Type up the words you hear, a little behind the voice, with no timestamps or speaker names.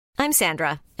I'm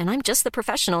Sandra, and I'm just the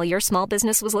professional your small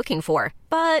business was looking for.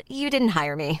 But you didn't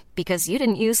hire me because you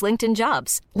didn't use LinkedIn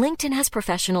Jobs. LinkedIn has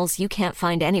professionals you can't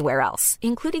find anywhere else,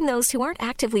 including those who aren't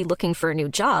actively looking for a new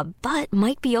job, but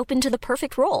might be open to the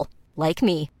perfect role, like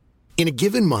me. In a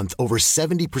given month, over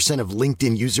 70% of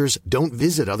LinkedIn users don't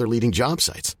visit other leading job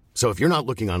sites. So if you're not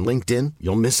looking on LinkedIn,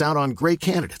 you'll miss out on great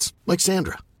candidates like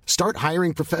Sandra. Start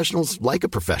hiring professionals like a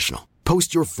professional.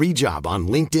 Post your free job on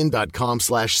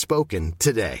linkedin.com/spoken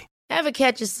today. Ever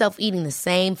catch yourself eating the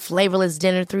same flavorless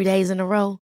dinner 3 days in a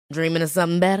row? Dreaming of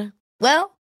something better?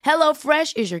 Well,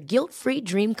 HelloFresh is your guilt-free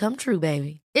dream come true,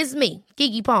 baby. It's me,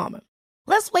 Keke Palmer.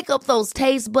 Let's wake up those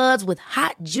taste buds with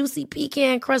hot, juicy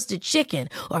pecan-crusted chicken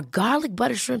or garlic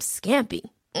butter shrimp scampi.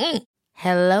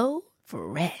 Hello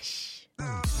Fresh.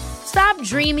 Stop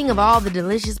dreaming of all the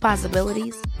delicious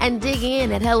possibilities and dig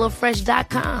in at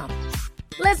HelloFresh.com.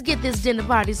 Let's get this dinner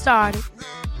party started.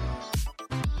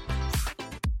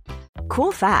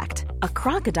 Cool fact, a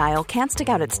crocodile can't stick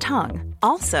out its tongue.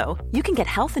 Also, you can get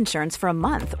health insurance for a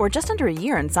month or just under a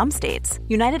year in some states.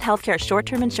 United Healthcare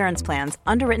short-term insurance plans,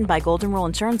 underwritten by Golden Rule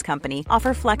Insurance Company,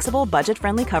 offer flexible,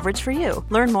 budget-friendly coverage for you.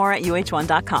 Learn more at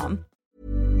uh1.com.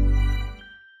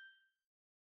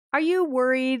 Are you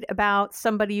worried about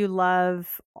somebody you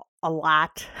love a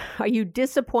lot? Are you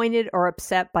disappointed or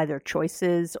upset by their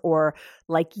choices, or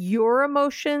like your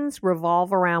emotions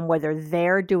revolve around whether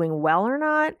they're doing well or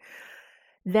not?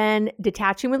 Then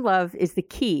Detaching with Love is the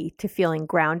key to feeling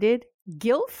grounded,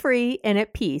 guilt-free, and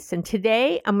at peace. And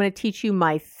today I'm going to teach you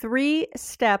my 3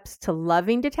 steps to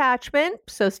loving detachment,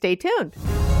 so stay tuned.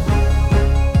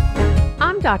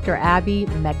 I'm Dr. Abby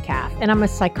Metcalf, and I'm a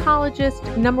psychologist,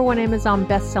 #1 Amazon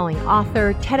best-selling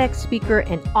author, TEDx speaker,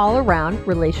 and all-around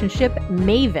relationship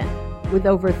maven with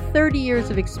over 30 years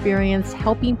of experience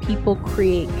helping people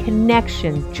create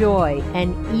connection, joy,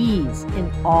 and ease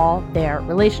in all their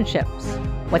relationships.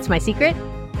 What's my secret?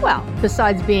 Well,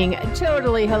 besides being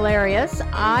totally hilarious,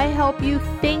 I help you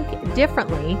think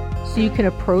differently so you can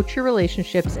approach your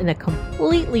relationships in a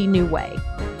completely new way.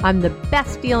 I'm the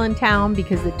best deal in town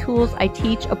because the tools I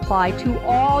teach apply to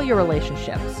all your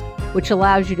relationships, which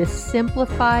allows you to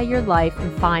simplify your life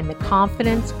and find the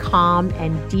confidence, calm,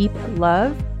 and deep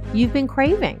love you've been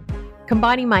craving.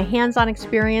 Combining my hands-on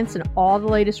experience and all the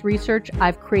latest research,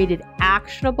 I've created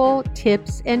actionable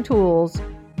tips and tools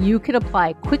you can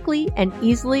apply quickly and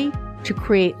easily to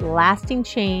create lasting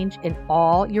change in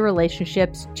all your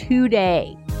relationships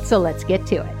today. So let's get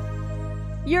to it.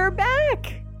 You're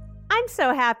back. I'm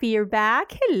so happy you're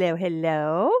back. Hello,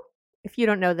 hello. If you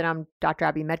don't know that I'm Dr.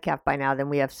 Abby Metcalf by now, then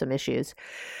we have some issues.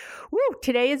 Woo,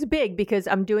 today is big because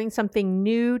I'm doing something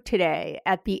new today.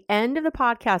 At the end of the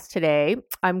podcast today,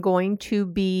 I'm going to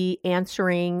be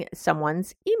answering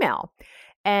someone's email.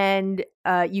 And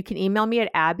you can email me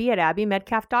at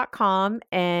abby@abbymetcalf.com,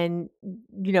 and,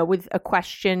 with a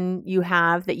question you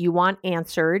have that you want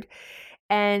answered.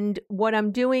 And what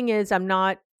I'm doing is I'm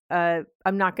not going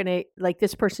to, like,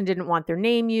 this person didn't want their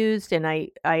name used, and I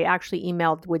actually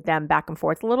emailed with them back and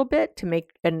forth a little bit to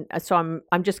make, and so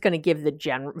I'm just going to give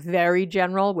the very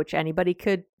general, which anybody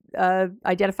could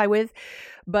identify with.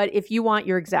 But if you want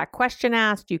your exact question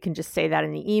asked, you can just say that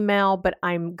in the email. But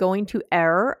I'm going to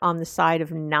err on the side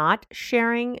of not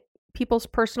sharing people's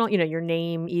personal, your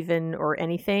name even or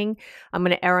anything. I'm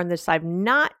going to err on the side of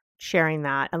not sharing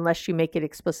that unless you make it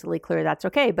explicitly clear that's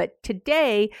okay. But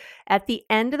today, at the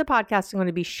end of the podcast, I'm going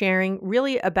to be sharing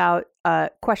really about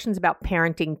questions about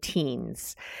parenting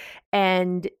teens,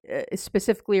 and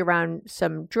specifically around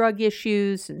some drug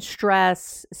issues and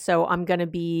stress. So I'm going to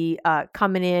be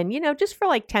coming in, just for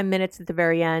like 10 minutes at the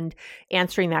very end,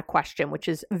 answering that question, which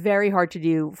is very hard to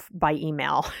do by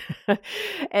email.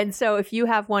 And so if you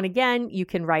have one, again, you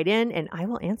can write in and I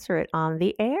will answer it on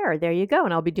the air. There you go.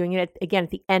 And I'll be doing it again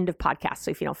at the end of podcast. So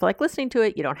if you don't feel like listening to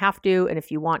it, you don't have to. And if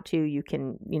you want to, you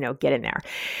can, get in there.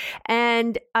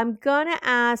 And I'm going to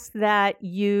ask that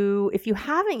if you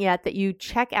haven't yet, that you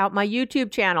check out my YouTube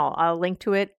channel. I'll link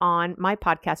to it on my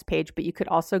podcast page, but you could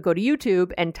also go to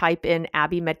YouTube and type in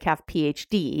Abby Metcalf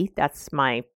PhD. That's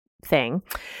my thing.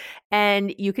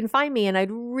 And you can find me, and I'd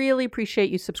really appreciate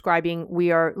you subscribing. We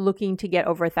are looking to get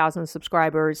over 1,000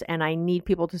 subscribers, and I need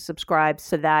people to subscribe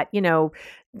so that, you know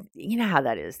how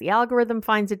that is. The algorithm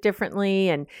finds it differently.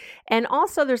 And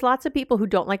also there's lots of people who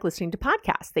don't like listening to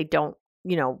podcasts. They don't,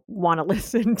 want to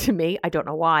listen to me. I don't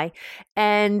know why,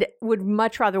 and would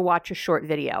much rather watch a short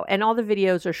video. And all the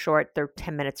videos are short. They're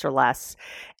 10 minutes or less.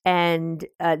 And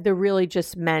they're really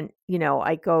just meant,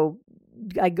 I go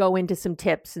I go into some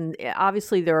tips, and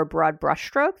obviously they're a broad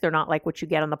brushstroke. They're not like what you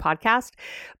get on the podcast,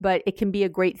 but it can be a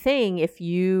great thing if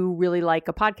you really like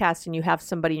a podcast and you have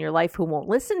somebody in your life who won't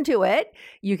listen to it.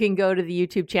 You can go to the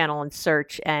YouTube channel and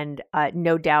search, and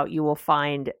no doubt you will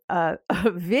find a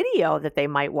video that they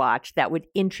might watch that would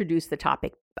introduce the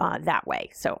topic that way.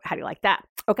 So how do you like that?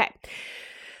 Okay.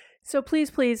 So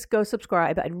please go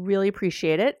subscribe. I'd really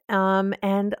appreciate it.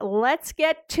 And let's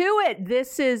get to it.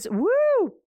 This is,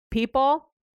 woo, people,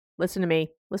 listen to me,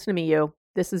 you.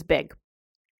 This is big.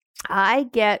 I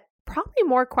get probably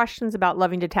more questions about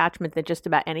loving detachment than just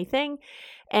about anything.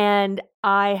 And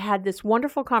I had this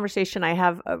wonderful conversation. I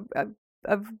have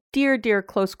a dear,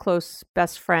 close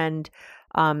best friend.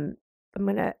 I'm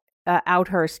going to out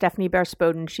her, Stephanie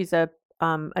Bear-Spoden. She's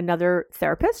another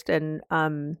therapist and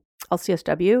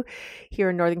LCSW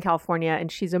here in Northern California,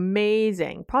 and she's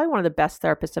amazing. Probably one of the best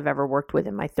therapists I've ever worked with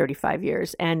in my 35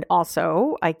 years. And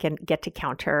also, I can get to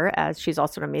count her as she's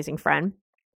also an amazing friend.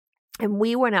 And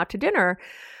we went out to dinner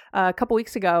a couple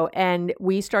weeks ago, and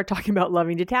we started talking about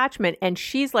loving detachment, and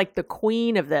she's like the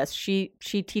queen of this. She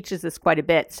teaches this quite a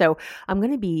bit. So I'm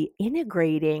going to be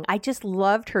integrating. I just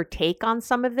loved her take on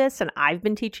some of this, and I've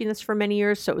been teaching this for many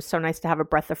years. So it was so nice to have a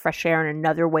breath of fresh air and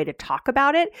another way to talk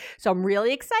about it. So I'm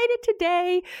really excited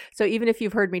today. So even if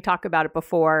you've heard me talk about it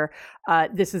before,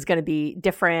 this is going to be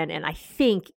different, and I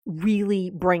think really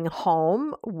bring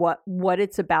home what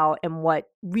it's about and why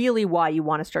you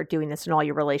want to start doing this in all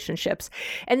your relationships.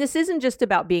 And this isn't just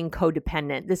about being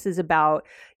codependent. This is about,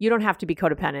 you don't have to be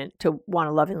codependent to want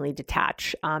to lovingly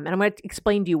detach. And I'm going to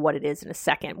explain to you what it is in a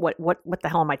second. What the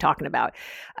hell am I talking about?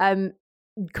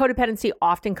 Codependency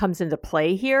often comes into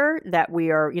play here, that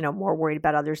we are, more worried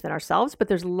about others than ourselves, but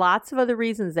there's lots of other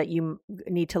reasons that you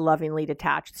need to lovingly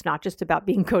detach. It's not just about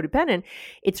being codependent.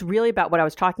 It's really about what I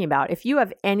was talking about. If you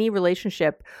have any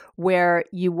relationship where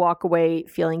you walk away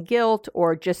feeling guilt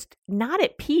or just not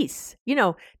at peace,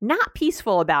 not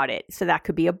peaceful about it. So that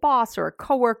could be a boss or a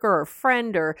coworker or a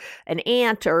friend or an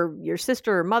aunt or your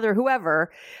sister or mother, whoever.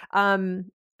 I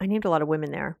named a lot of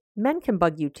women there. Men can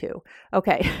bug you too.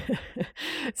 Okay.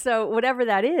 So whatever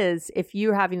that is, if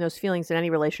you're having those feelings in any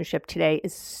relationship today,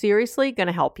 is seriously going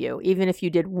to help you. Even if you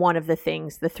did one of the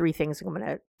three things I'm going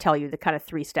to tell you, the kind of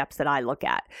 3 steps that I look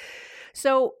at.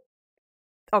 So,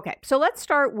 okay. So let's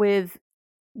start with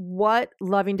what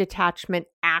loving detachment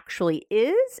actually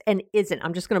is and isn't.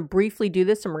 I'm just going to briefly do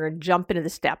this, and we're going to jump into the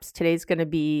steps. Today's going to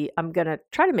be, I'm going to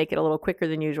try to make it a little quicker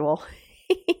than usual.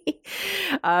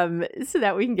 So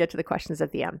that we can get to the questions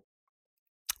at the end.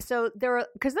 So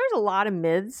because there's a lot of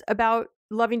myths about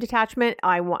loving detachment,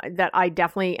 and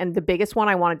the biggest one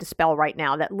I want to dispel right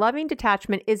now, that loving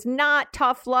detachment is not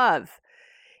tough love.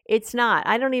 It's not.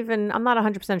 I'm not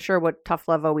 100% sure what tough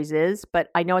love always is, but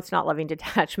I know it's not loving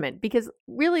detachment, because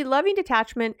really loving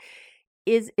detachment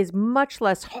is much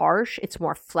less harsh. It's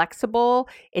more flexible.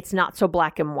 It's not so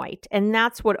black and white. And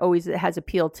that's what always has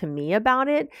appealed to me about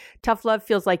it. Tough love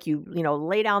feels like you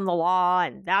lay down the law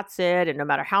and that's it. And no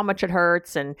matter how much it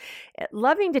hurts. And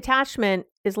loving detachment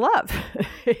is love.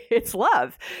 It's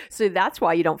love. So that's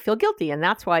why you don't feel guilty. And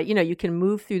that's why, you can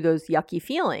move through those yucky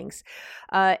feelings.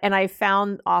 And I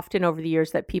found often over the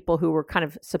years that people who were kind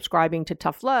of subscribing to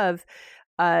tough love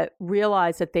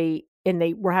realized that they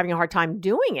were having a hard time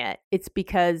doing it. It's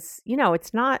because,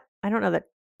 it's not, I don't know that.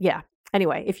 Yeah.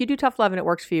 Anyway, if you do tough love and it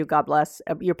works for you, God bless.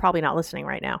 You're probably not listening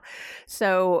right now.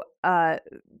 So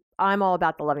I'm all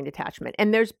about the loving detachment.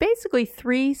 And there's basically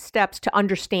 3 steps to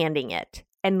understanding it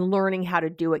and learning how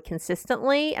to do it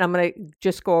consistently. And I'm going to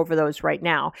just go over those right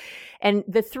now. And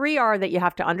the 3 are that you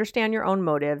have to understand your own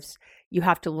motives, you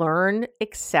have to learn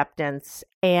acceptance,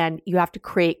 and you have to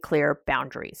create clear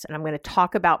boundaries. And I'm going to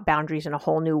talk about boundaries in a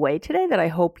whole new way today that I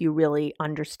hope you really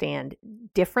understand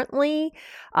differently.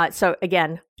 So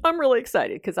again, I'm really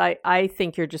excited because I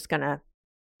think you're just going to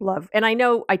love. And I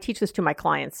know I teach this to my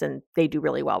clients and they do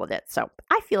really well with it. So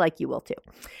I feel like you will too.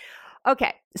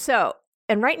 Okay.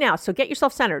 And right now, so get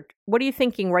yourself centered. What are you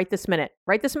thinking right this minute?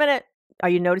 Right this minute. Are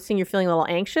you noticing you're feeling a little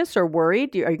anxious or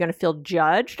worried? Are you going to feel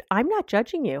judged? I'm not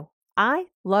judging you. I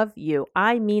love you.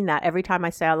 I mean that every time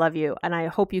I say I love you. And I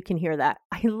hope you can hear that.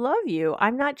 I love you.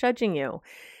 I'm not judging you.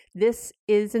 This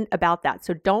isn't about that.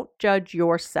 So don't judge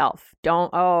yourself.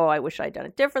 I wish I'd done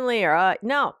it differently. Or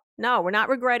no, we're not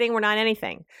regretting. We're not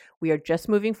anything. We are just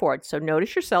moving forward. So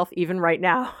notice yourself even right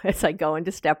now as I go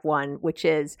into step 1, which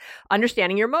is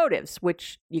understanding your motives,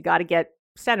 which you got to get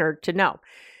centered to know.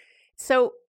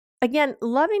 So again,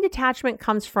 loving detachment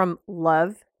comes from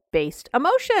love-based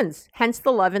emotions, hence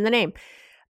the love in the name.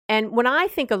 And when I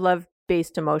think of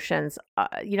love-based emotions,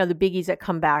 the biggies that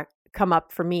come come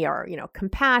up for me are,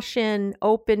 compassion,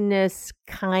 openness,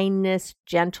 kindness,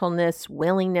 gentleness,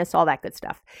 willingness, all that good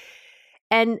stuff.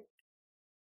 And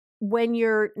when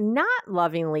you're not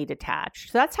lovingly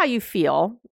detached, so that's how you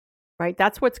feel, right?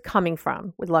 That's what's coming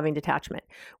from with loving detachment.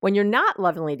 When you're not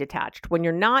lovingly detached, when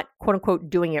you're not, quote unquote,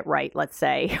 doing it right, let's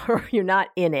say, or you're not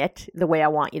in it the way I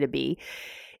want you to be,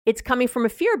 it's coming from a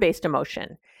fear-based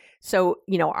emotion. So,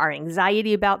 our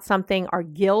anxiety about something, our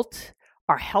guilt,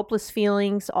 our helpless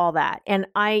feelings, all that. And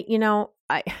I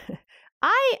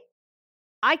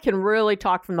can really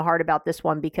talk from the heart about this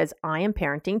one because I am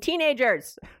parenting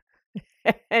teenagers.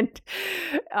 And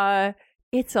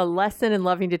it's a lesson in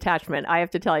loving detachment. I have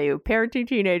to tell you, parenting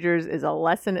teenagers is a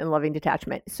lesson in loving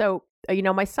detachment. So,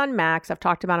 my son, Max, I've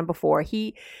talked about him before.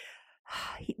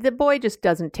 The boy just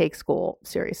doesn't take school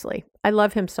seriously. I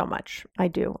love him so much. I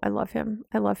do. I love him.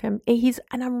 And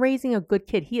I'm raising a good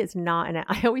kid. He is not,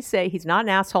 I always say he's not an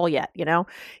asshole yet.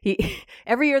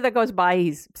 Every year that goes by,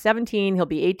 he's 17. He'll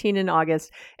be 18 in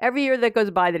August. Every year that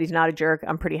goes by that he's not a jerk,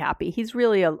 I'm pretty happy. He's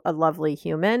really a lovely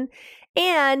human.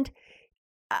 And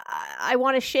I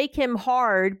want to shake him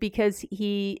hard because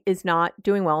he is not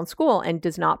doing well in school and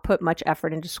does not put much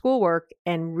effort into schoolwork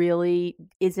and really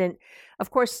isn't,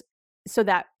 of course, so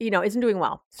that, isn't doing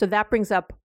well. So that brings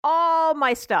up all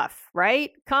my stuff,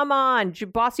 right? Come on,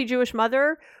 bossy Jewish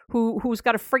mother who's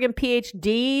got a friggin'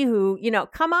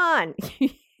 PhD, come on.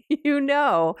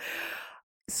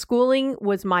 Schooling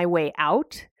was my way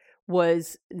out,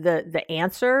 was the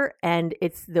answer. And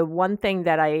it's the one thing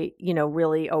that I,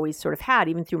 really always sort of had,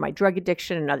 even through my drug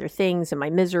addiction and other things and my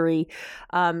misery,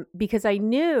 because I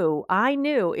knew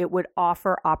it would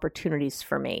offer opportunities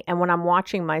for me. And when I'm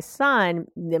watching my son,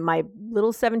 my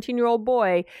little 17-year-old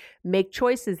boy, make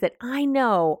choices that I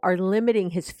know are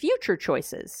limiting his future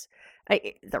choices.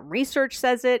 The research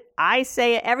says it. I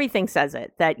say it. Everything says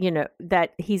it, that,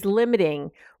 that he's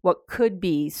limiting what could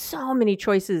be so many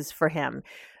choices for him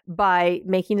by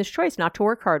making this choice not to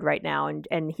work hard right now.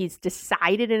 And he's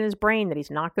decided in his brain that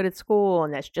he's not good at school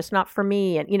and that's just not for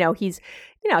me. And, he's,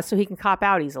 so he can cop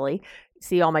out easily.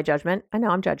 See all my judgment? I know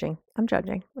I'm judging. I'm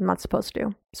not supposed to.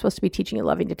 I'm supposed to be teaching you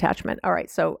loving detachment. All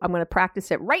right. So I'm going to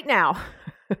practice it right now.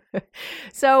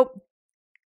 So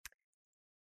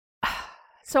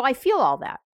I feel all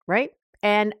that, right?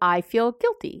 And I feel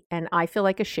guilty and I feel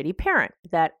like a shitty parent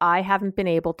that I haven't been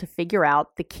able to figure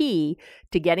out the key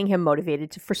to getting him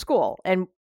motivated for school. And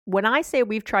when I say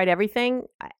we've tried everything,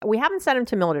 we haven't sent him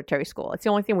to military school. It's the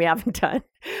only thing we haven't done.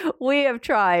 We have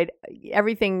tried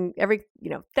everything,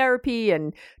 therapy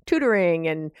and tutoring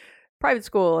and private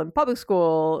school and public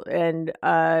school. And,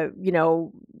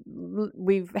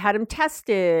 we've had him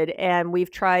tested and we've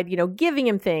tried, giving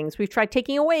him things. We've tried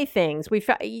taking away things.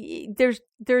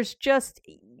 There's just,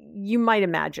 you might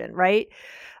imagine, right?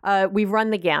 We've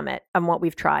run the gamut on what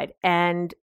we've tried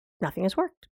and nothing has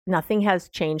worked. Nothing has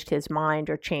changed his mind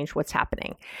or changed what's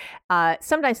happening.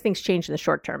 Sometimes things change in the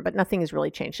short term, but nothing has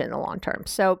really changed in the long term.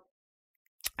 So,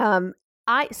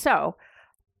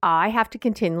 I have to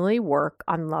continually work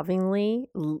on lovingly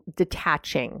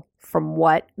detaching from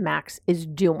what Max is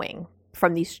doing,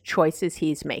 from these choices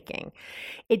he's making.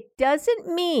 It doesn't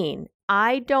mean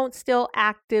I don't still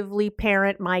actively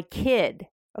parent my kid,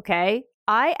 okay?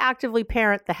 I actively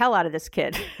parent the hell out of this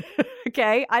kid,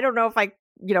 okay? I don't know if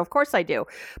of course I do.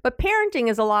 But parenting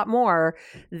is a lot more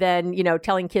than,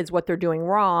 telling kids what they're doing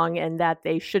wrong and that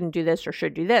they shouldn't do this or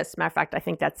should do this. Matter of fact, I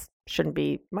think that shouldn't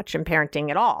be much in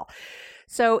parenting at all.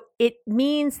 So it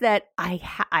means that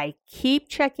I keep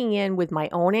checking in with my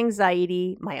own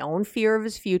anxiety, my own fear of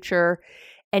his future,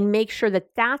 and make sure that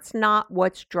that's not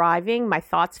what's driving my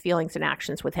thoughts, feelings, and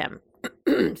actions with him.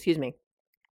 Excuse me.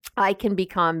 I can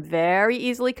become very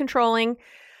easily controlling,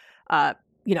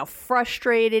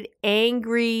 frustrated,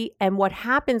 angry. And what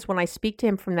happens when I speak to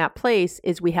him from that place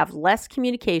is we have less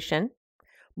communication,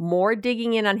 more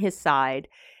digging in on his side,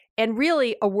 and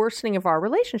really a worsening of our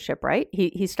relationship, right?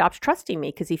 He stops trusting me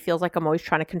because he feels like I'm always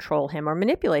trying to control him or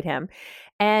manipulate him.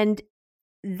 And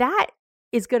that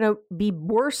is going to be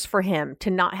worse for him to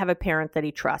not have a parent that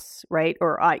he trusts, right?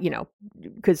 Or,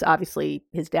 because obviously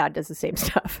his dad does the same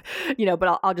stuff,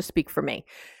 but I'll just speak for me.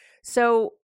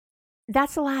 So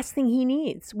that's the last thing he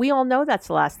needs. We all know that's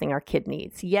the last thing our kid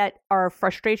needs. Yet our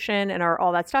frustration and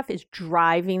all that stuff is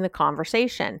driving the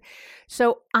conversation.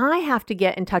 So I have to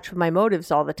get in touch with my motives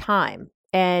all the time.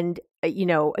 And,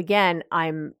 again,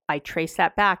 I trace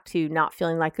that back to not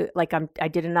feeling like I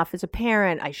did enough as a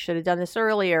parent. I should have done this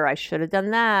earlier. I should have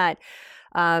done that.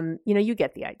 You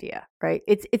get the idea, right?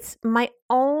 It's my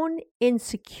own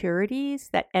insecurities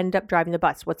that end up driving the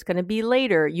bus. What's going to be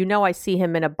later? I see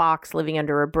him in a box living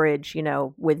under a bridge,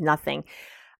 with nothing.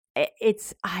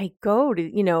 I go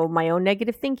to, my own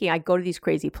negative thinking. I go to these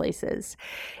crazy places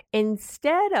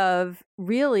instead of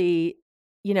really,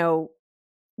 well,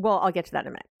 I'll get to that in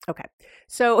a minute. Okay.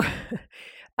 So,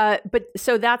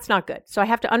 so that's not good. So I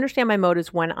have to understand my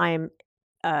motives when I'm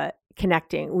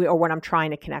connecting or when I'm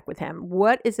trying to connect with him.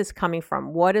 What is this coming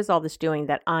from? What is all this doing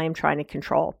that I'm trying to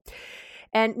control?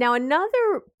 And now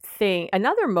another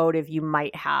motive you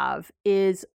might have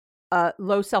is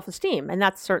low self-esteem. And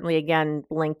that's certainly, again,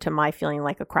 linked to my feeling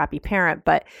like a crappy parent,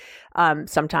 but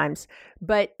sometimes.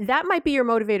 But that might be your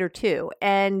motivator too.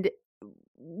 And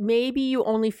maybe you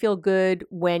only feel good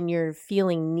when you're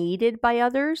feeling needed by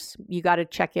others. You got to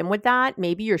check in with that.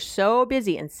 Maybe you're so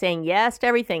busy and saying yes to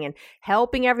everything and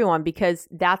helping everyone because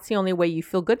that's the only way you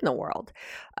feel good in the world.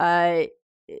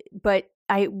 But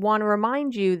I want to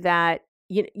remind you that,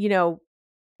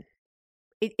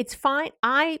 it's fine.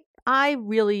 I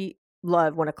really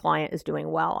love when a client is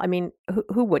doing well. I mean,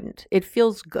 who wouldn't? It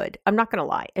feels good. I'm not going to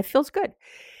lie. It feels good.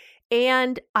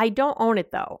 And I don't own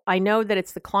it though. I know that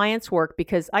it's the client's work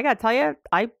because I got to tell you,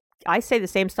 I say the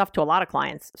same stuff to a lot of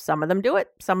clients. Some of them do it,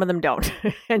 some of them don't.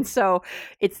 And so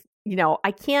it's,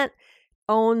 I can't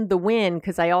own the win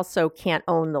because I also can't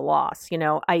own the loss.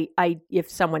 If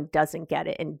someone doesn't get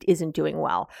it and isn't doing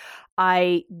well,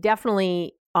 I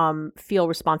definitely feel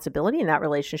responsibility in that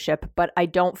relationship, but I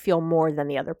don't feel more than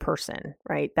the other person,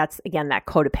 right? That's, again, that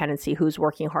codependency, who's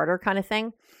working harder kind of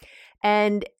thing.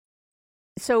 And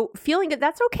so feeling good,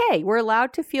 that's okay. We're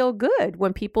allowed to feel good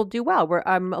when people do well.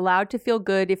 I'm allowed to feel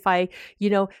good if I,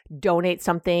 donate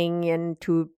something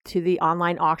to the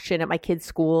online auction at my kid's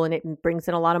school and it brings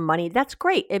in a lot of money. That's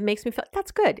great. It makes me feel,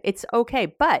 that's good. It's okay.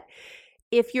 But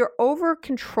if you're over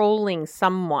controlling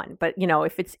someone, but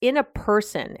if it's in a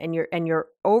person and you're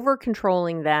over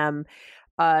controlling them,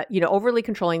 overly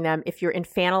controlling them, if you're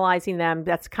infantilizing them,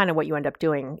 that's kind of what you end up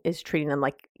doing, is treating them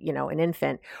like, an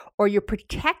infant, or you're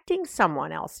protecting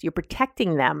someone else. You're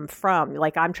protecting them from,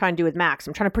 like I'm trying to do with Max.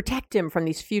 I'm trying to protect him from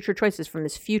these future choices, from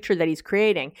this future that he's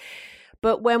creating.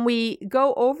 But when we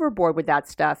go overboard with that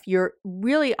stuff, you're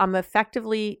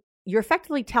effectively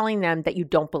telling them that you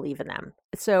don't believe in them.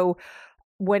 So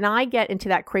when I get into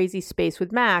that crazy space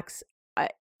with Max,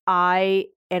 I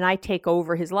take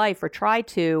over his life or try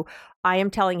to, I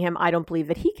am telling him I don't believe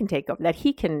that he can take over, that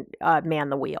he can man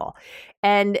the wheel.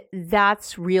 And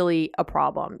that's really a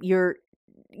problem. You're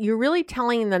really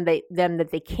telling them that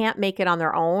they can't make it on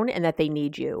their own and that they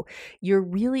need you.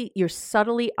 You're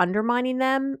subtly undermining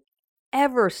them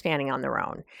ever standing on their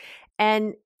own.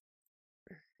 And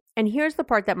here's the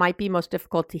part that might be most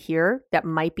difficult to hear, that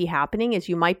might be happening, is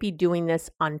you might be doing this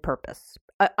on purpose.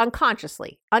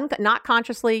 Unconsciously, not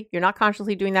consciously. You're not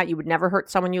consciously doing that. You would never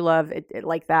hurt someone you love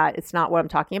like that. It's not what I'm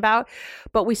talking about.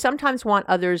 But we sometimes want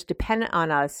others dependent on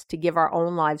us to give our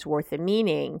own lives worth and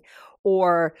meaning,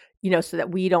 or, so that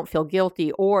we don't feel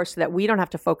guilty, or so that we don't have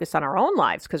to focus on our own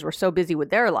lives because we're so busy with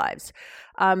their lives.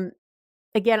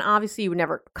 Again, obviously, you would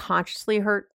never consciously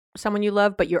hurt someone you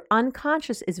love, but your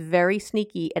unconscious is very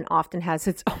sneaky and often has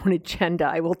its own agenda.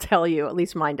 I will tell you, at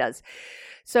least mine does.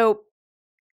 So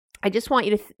I just want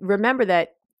you to remember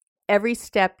that every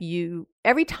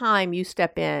time you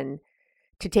step in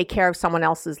to take care of someone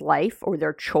else's life or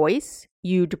their choice,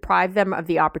 you deprive them of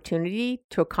the opportunity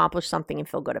to accomplish something and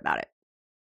feel good about it.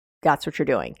 That's what you're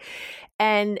doing.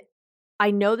 And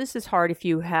I know this is hard if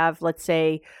you have, let's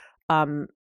say,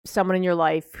 someone in your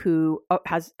life who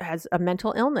has a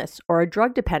mental illness or a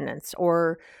drug dependence,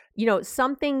 or,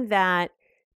 something that,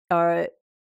 or,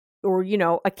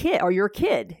 a kid, or your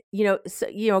kid,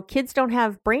 kids don't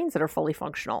have brains that are fully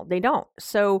functional. They don't.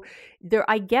 So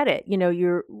I get it.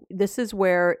 This is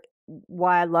why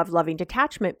I love loving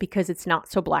detachment, because it's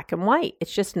not so black and white.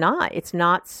 It's just not. It's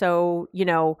not so,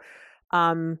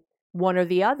 one or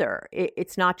the other.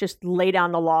 It's not just lay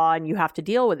down the law and you have to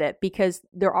deal with it, because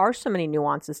there are so many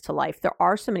nuances to life. There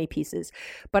are so many pieces.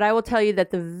 But I will tell you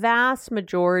that the vast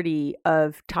majority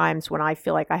of times when I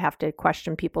feel like I have to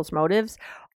question people's motives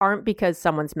aren't because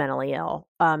someone's mentally ill.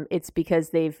 It's because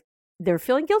they're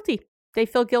feeling guilty. They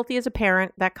feel guilty as a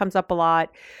parent. That comes up a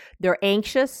lot. They're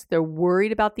anxious. They're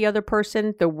worried about the other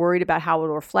person. They're worried about how it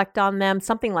will reflect on them.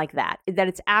 Something like that. That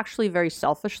it's actually very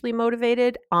selfishly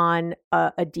motivated on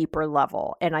a deeper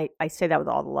level. And I say that with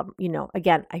all the love.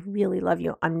 Again, I really love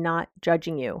you. I'm not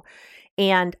judging you.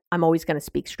 And I'm always going to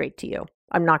speak straight to you.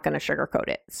 I'm not going to sugarcoat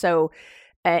it. So,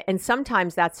 and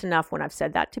sometimes that's enough. When I've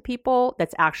said that to people,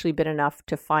 that's actually been enough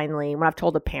to finally, when I've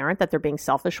told a parent that they're being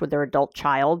selfish with their adult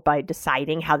child by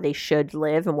deciding how they should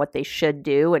live and what they should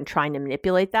do and trying to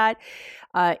manipulate that,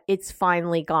 it's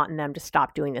finally gotten them to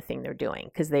stop doing the thing they're doing,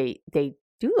 because they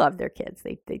do love their kids.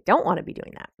 They don't want to be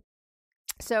doing that.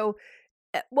 So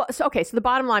okay. So the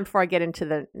bottom line before I get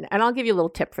into and I'll give you a little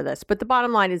tip for this, but the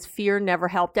bottom line is fear never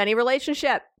helped any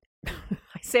relationship.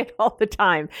 I say it all the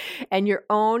time. And your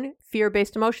own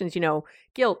fear-based emotions,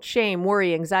 guilt, shame,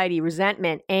 worry, anxiety,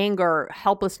 resentment, anger,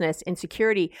 helplessness,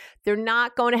 insecurity, they're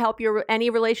not going to help any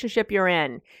relationship you're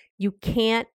in. You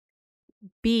can't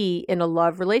be in a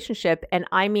love relationship. And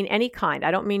I mean any kind.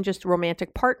 I don't mean just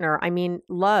romantic partner. I mean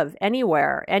love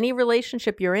anywhere, any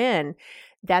relationship you're in.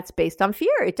 That's based on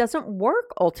fear. It doesn't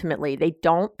work ultimately. They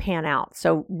don't pan out.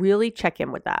 So really check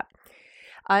in with that.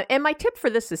 And my tip for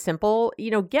this is simple.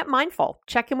 Get mindful.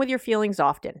 Check in with your feelings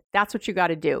often. That's what you got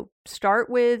to do. Start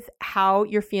with how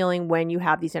you're feeling when you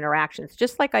have these interactions.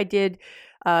 Just like I did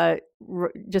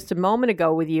just a moment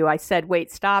ago with you. I said,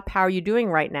 wait, stop. How are you doing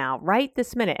right now? Right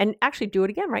this minute. And actually do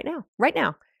it again right now. Right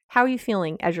now. How are you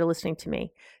feeling as you're listening to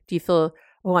me? Do you feel,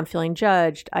 oh, I'm feeling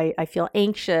judged. I feel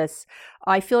anxious.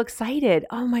 I feel excited.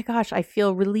 Oh my gosh, I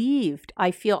feel relieved.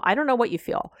 I don't know what you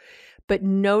feel, but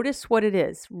notice what it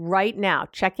is right now.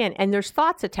 Check in. And there's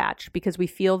thoughts attached because we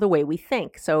feel the way we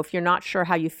think. So if you're not sure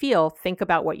how you feel, think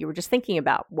about what you were just thinking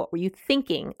about. What were you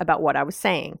thinking about what I was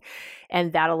saying?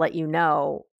 And that'll let you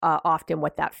know often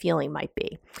what that feeling might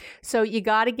be. So you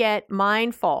got to get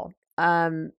mindful.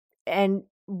 And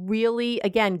really,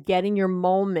 again, getting your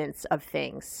moments of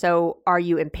things. So are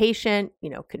you impatient,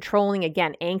 controlling,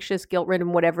 again, anxious,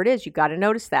 guilt-ridden, whatever it is, you got to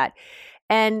notice that.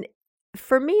 And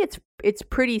for me, it's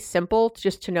pretty simple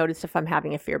just to notice if I'm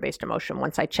having a fear-based emotion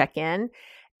once I check in.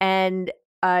 And,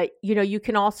 you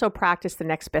can also practice the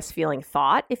next best feeling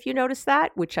thought if you notice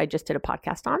that, which I just did a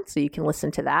podcast on, so you can listen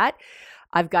to that.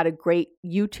 I've got a great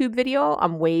YouTube video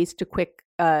on ways to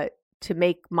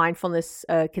make mindfulness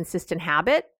a consistent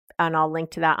habit. And I'll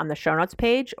link to that on the show notes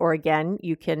page. Or again,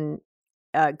 you can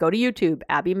go to YouTube,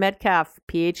 Abby Metcalf,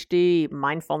 PhD,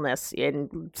 mindfulness,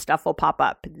 and stuff will pop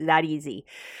up. That easy.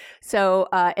 So,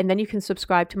 and then you can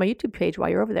subscribe to my YouTube page while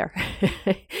you're over there.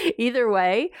 Either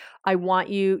way, I want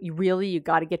you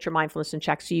got to get your mindfulness in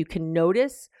check so you can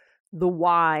notice the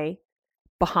why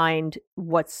behind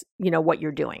what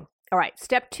you're doing. All right.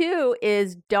 Step 2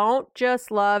 is don't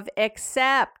just love,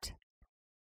 accept.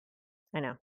 I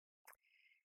know.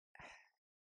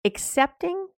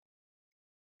 Accepting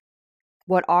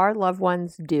what our loved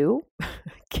ones do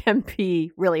can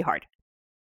be really hard.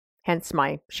 Hence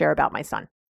my share about my son.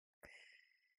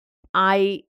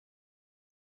 And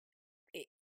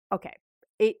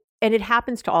it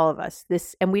happens to all of us.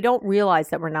 And we don't realize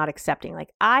that we're not accepting.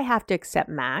 Like I have to accept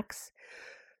Max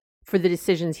for the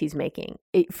decisions he's making,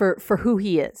 for who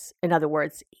he is. In other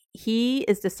words, he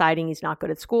is deciding he's not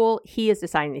good at school. He is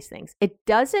deciding these things. It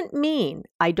doesn't mean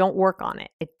I don't work on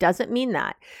it. It doesn't mean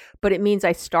that. But it means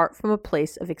I start from a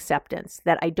place of acceptance,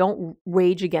 that I don't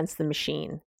rage against the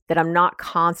machine, that I'm not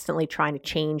constantly trying to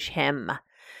change him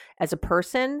as a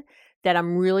person, that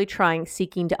I'm really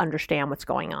seeking to understand what's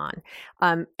going on.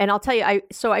 And I'll tell you,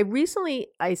 I recently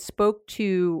spoke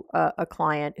to a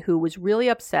client who was really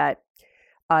upset.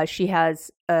 She's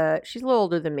a little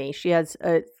older than me. She has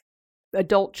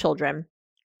adult children.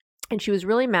 And she was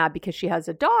really mad because she has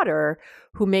a daughter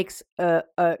who makes to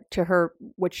her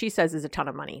what she says is a ton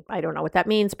of money. I don't know what that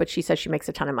means, but she says she makes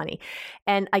a ton of money.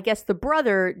 And I guess the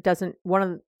brother doesn't.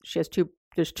 She has two.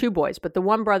 There's two boys, but the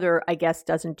one brother, I guess,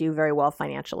 doesn't do very well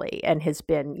financially, and has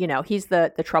been, he's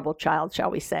the troubled child,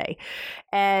 shall we say?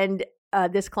 And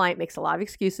this client makes a lot of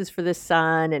excuses for this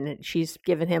son, and she's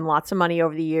given him lots of money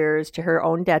over the years to her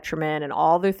own detriment and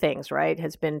all their things, right?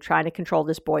 Has been trying to control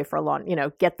this boy for a long,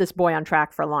 get this boy on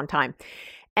track for a long time.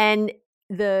 And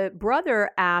the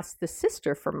brother asked the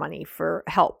sister for money for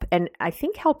help. And I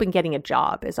think help in getting a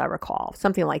job, as I recall,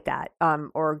 something like that.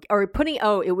 Or putting,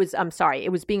 it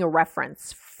was being a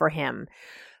reference for him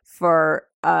for,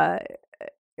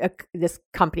 this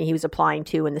company he was applying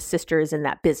to, and the sister is in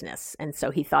that business. And so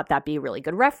he thought that'd be a really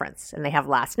good reference, and they have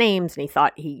last names, and he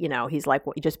thought he's like,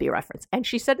 well, just be a reference. And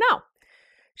she said, no.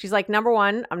 She's like, number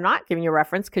one, I'm not giving you a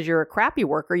reference because you're a crappy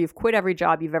worker. You've quit every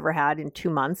job you've ever had in 2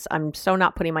 months. I'm so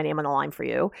not putting my name on the line for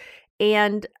you.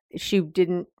 And she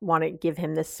didn't want to give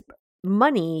him this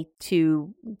money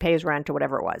to pay his rent or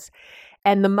whatever it was.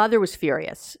 And the mother was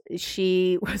furious.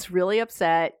 She was really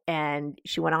upset, and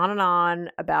she went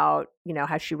on about,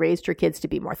 how she raised her kids to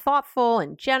be more thoughtful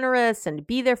and generous and to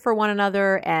be there for one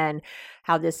another, and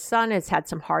how this son has had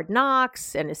some hard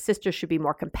knocks, and his sister should be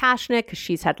more compassionate because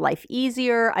she's had life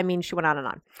easier. I mean, she went on and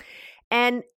on.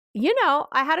 And,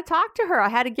 I had to talk to her. I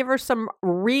had to give her some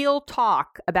real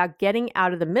talk about getting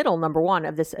out of the middle, number one,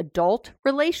 of this adult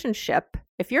relationship.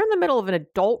 If you're in the middle of an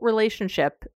adult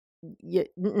relationship,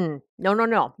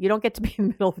 No. You don't get to be in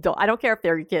the middle of adult. I don't care if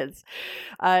they're your kids.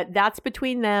 That's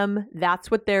between them. That's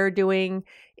what they're doing.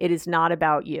 It is not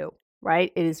about you,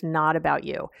 right? It is not about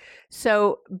you.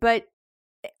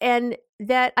 And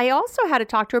that I also had to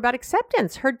talk to her about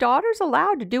acceptance. Her daughter's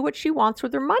allowed to do what she wants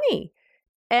with her money,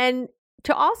 and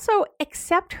to also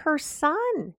accept her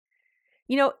son.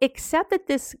 Accept that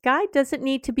this guy doesn't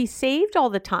need to be saved all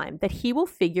the time, that he will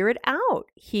figure it out.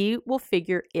 He will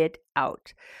figure it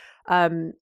out.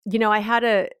 I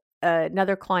had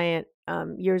another client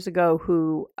years ago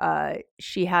who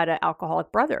she had an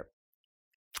alcoholic brother,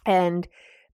 and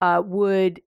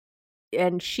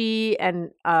she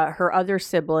and her other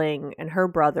sibling and her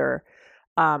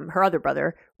other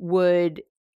brother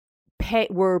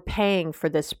were paying for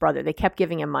this brother. They kept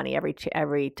giving him money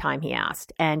every time he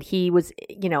asked. And he was,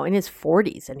 in his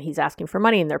 40s, and he's asking for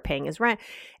money, and they're paying his rent.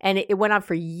 And it went on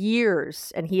for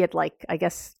years. And he had, I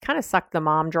guess, kind of sucked the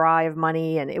mom dry of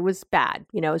money. And it was bad.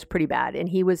 It was pretty bad. And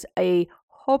he was a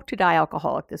hope to die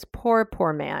alcoholic. This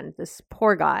poor man, this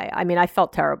poor guy. I mean, I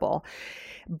felt terrible,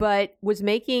 but was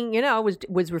making,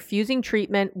 was refusing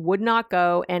treatment, would not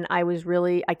go. And I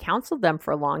counseled them for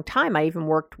a long time. I even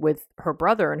worked with her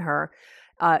brother and her,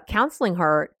 counseling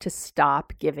her to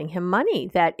stop giving him money,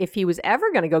 that if he was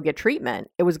ever going to go get treatment,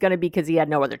 it was going to be because he had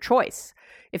no other choice.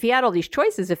 If he had all these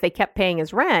choices, if they kept paying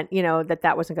his rent,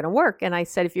 that wasn't going to work. And I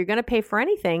said, if you're going to pay for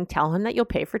anything, tell him that you'll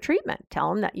pay for treatment.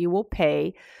 Tell him that you will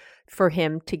pay for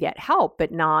him to get help,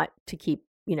 but not to keep,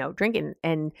 drinking.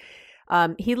 And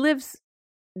he lives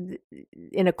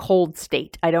in a cold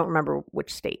state. I don't remember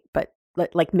which state, but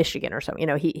like Michigan or something.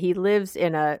 He lives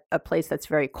in a place that's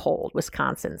very cold,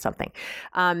 Wisconsin, something.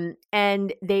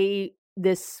 And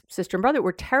this sister and brother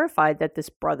were terrified that this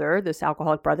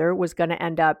alcoholic brother, was going to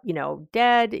end up,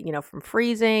 dead, from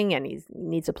freezing, and he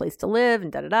needs a place to live,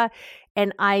 and da-da-da.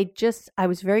 And I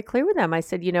was very clear with them. I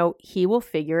said, he will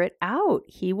figure it out.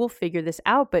 He will figure this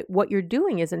out. But what you're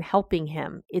doing isn't helping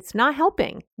him. It's not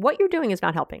helping. What you're doing is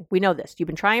not helping. We know this. You've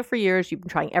been trying for years. You've been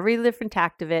trying every different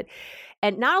tact of it.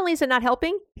 And not only is it not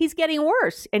helping, he's getting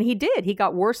worse. And he did. He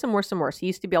got worse and worse and worse. He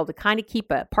used to be able to kind of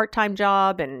keep a part-time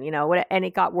job, and, and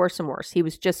it got worse and worse. He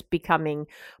was just becoming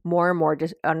more and more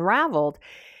unraveled.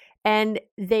 And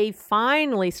they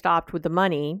finally stopped with the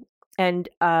money. And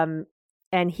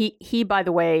he, by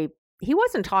the way, he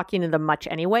wasn't talking to them much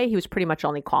anyway. He was pretty much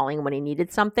only calling when he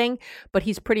needed something, but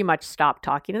he's pretty much stopped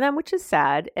talking to them, which is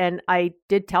sad. And I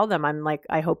did tell them, I'm like,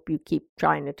 I hope you keep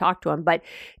trying to talk to him. But,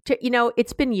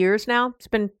 it's been years now. It's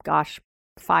been,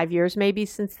 5 years maybe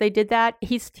since they did that.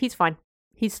 He's fine.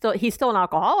 He's still an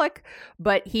alcoholic,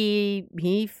 but he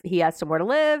has somewhere to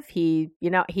live. He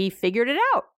figured it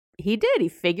out. He did. He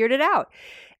figured it out.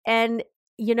 And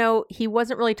he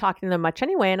wasn't really talking to them much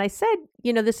anyway. And I said,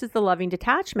 this is the loving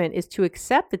detachment, is to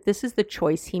accept that this is the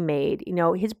choice he made.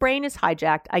 His brain is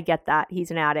hijacked. I get that. He's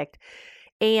an addict.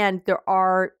 And there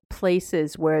are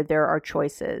places where there are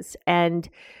choices. And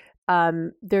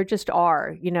there just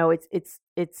are,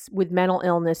 it's with mental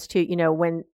illness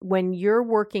too. When you're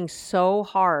working so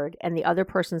hard and the other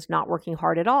person's not working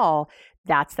hard at all,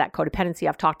 that's that codependency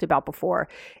I've talked about before.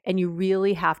 And you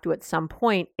really have to, at some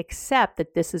point, accept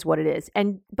that this is what it is.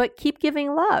 But keep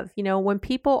giving love. When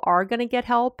people are going to get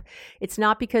help, it's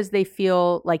not because they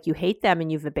feel like you hate them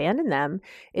and you've abandoned them.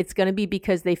 It's going to be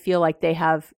because they feel like they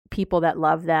have people that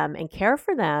love them and care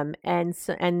for them, and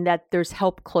that there's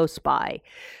help close by.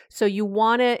 So you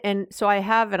want to, and so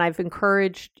I've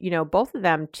encouraged, both of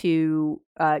them to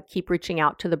keep reaching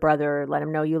out to the brother, let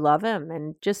him know you love him,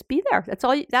 and just be there.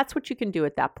 That's what you can do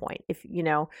at that point. If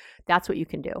that's what you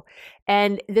can do.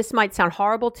 And this might sound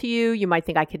horrible to you. You might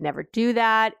think I could never do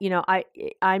that.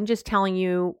 I'm just telling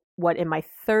you what, in my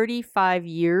 35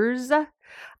 years,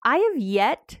 I have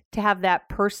yet to have that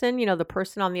person, the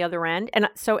person on the other end. And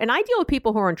I deal with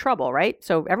people who are in trouble, right?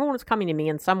 So everyone is coming to me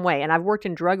in some way. And I've worked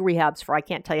in drug rehabs for, I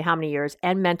can't tell you how many years,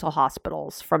 and mental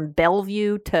hospitals, from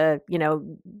Bellevue to,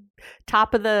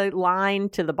 top of the line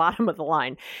to the bottom of the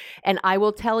line. And I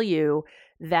will tell you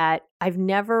that I've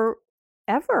never,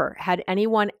 ever had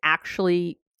anyone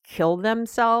actually kill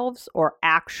themselves or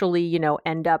actually,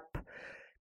 end up,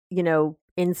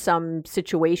 in some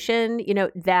situation,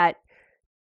 that.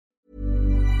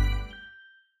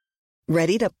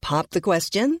 Ready to pop the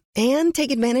question and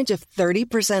take advantage of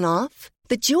 30% off?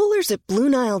 The jewelers at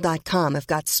BlueNile.com have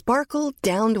got sparkle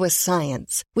down to a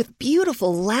science with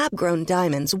beautiful lab-grown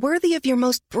diamonds worthy of your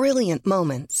most brilliant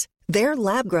moments. Their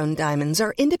lab-grown diamonds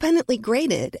are independently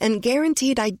graded and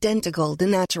guaranteed identical to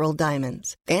natural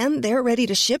diamonds. And they're ready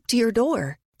to ship to your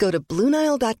door. Go to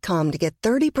BlueNile.com to get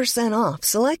 30% off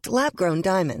select lab-grown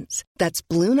diamonds. That's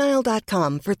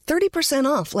BlueNile.com for 30%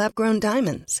 off lab-grown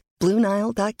diamonds.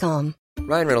 BlueNile.com.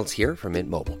 Ryan Reynolds here from Mint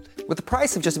Mobile. With the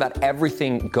price of just about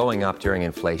everything going up during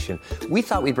inflation, we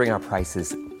thought we'd bring our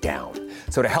prices down.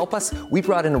 So to help us, we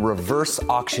brought in a reverse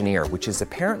auctioneer, which is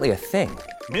apparently a thing.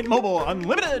 Mint Mobile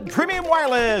Unlimited Premium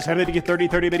Wireless. How to get 30,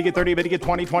 30, bit to get 30, bit to get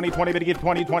 20, 20, 20, bit to get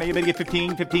 20, 20, bit to get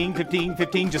 15, 15, 15,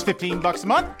 15, just $15 a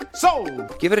month?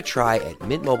 Sold! Give it a try at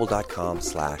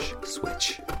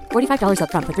mintmobile.com/switch. $45 up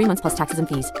front for 3 months plus taxes and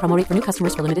fees. Promo rate for new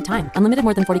customers for limited time. Unlimited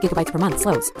more than 40 gigabytes per month.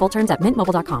 Slows full terms at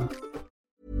mintmobile.com.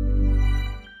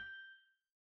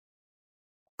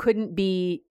 Couldn't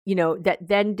be, that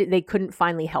then they couldn't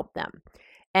finally help them.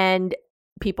 And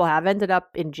people have ended up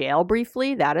in jail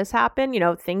briefly. That has happened,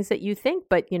 things that you think,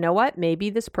 but you know what? Maybe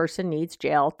this person needs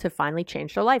jail to finally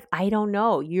change their life. I don't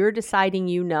know. You're deciding,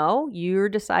 you're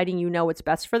deciding, what's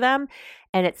best for them.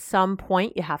 And at some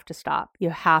point you have to stop.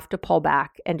 You have to pull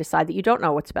back and decide that you don't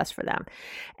know what's best for them.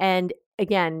 And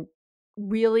again,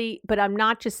 really, but I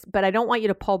don't want you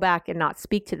to pull back and not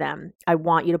speak to them. I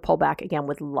want you to pull back again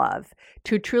with love,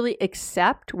 to truly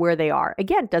accept where they are.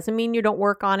 Again, doesn't mean you don't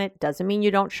work on it, doesn't mean you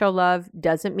don't show love,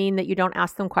 doesn't mean that you don't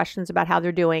ask them questions about how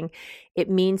they're doing. It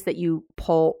means that you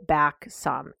pull back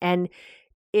some. And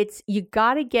you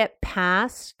got to get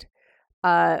past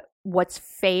what's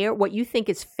fair, what you think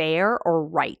is fair or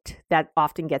right. That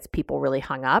often gets people really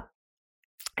hung up.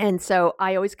 And so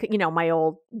I always, my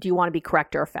old, do you want to be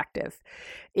correct or effective?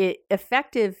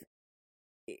 Effective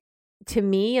to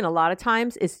me, and a lot of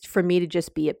times, is for me to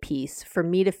just be at peace, for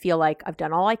me to feel like I've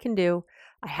done all I can do.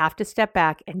 I have to step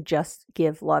back and just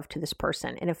give love to this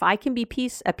person. And if I can be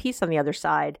at peace on the other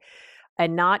side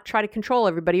and not try to control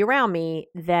everybody around me,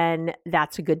 then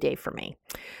that's a good day for me.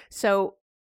 So,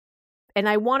 and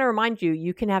I want to remind you,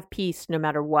 you can have peace no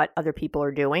matter what other people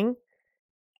are doing.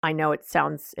 I know it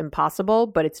sounds impossible,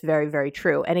 but it's very, very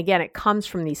true. And again, it comes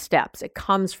from these steps. It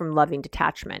comes from loving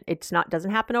detachment.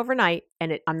 Doesn't happen overnight.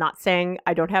 And I'm not saying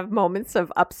I don't have moments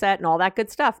of upset and all that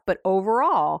good stuff, but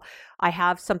overall, I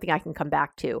have something I can come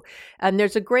back to. And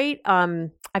there's a great, I've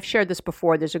shared this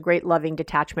before, there's a great loving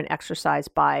detachment exercise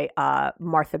by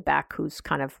Martha Beck, who's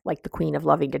kind of like the queen of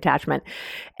loving detachment.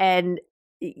 And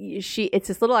it's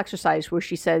this little exercise where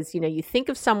she says, you think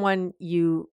of someone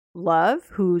you love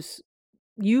who's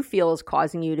you feel is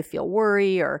causing you to feel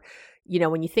worry, or,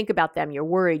 when you think about them, you're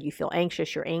worried, you feel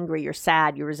anxious, you're angry, you're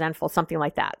sad, you're resentful, something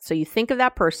like that. So you think of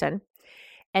that person,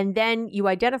 and then you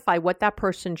identify what that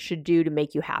person should do to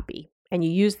make you happy. And you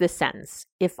use this sentence: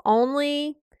 if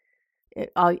only,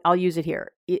 I'll use it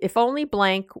here. If only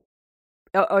blank,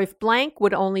 or if blank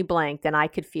would only blank, then I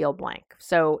could feel blank.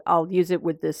 So I'll use it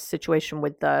with this situation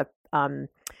with the,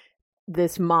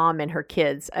 this mom and her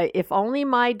kids. If only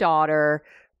my daughter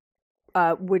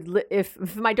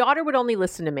if my daughter would only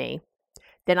listen to me,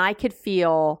 then I could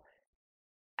feel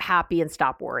happy and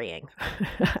stop worrying.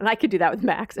 And I could do that with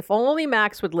Max. If only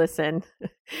Max would listen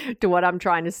to what I'm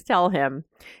trying to tell him.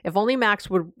 If only Max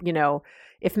would,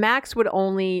 if Max would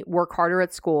only work harder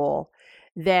at school,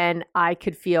 then I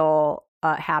could feel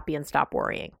happy and stop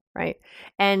worrying. Right.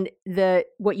 And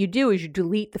what you do is you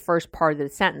delete the first part of the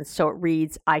sentence. So it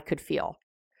reads, I could feel.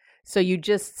 So you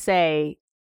just say,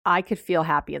 I could feel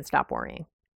happy and stop worrying.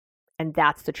 And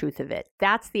that's the truth of it.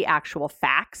 That's the actual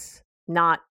facts,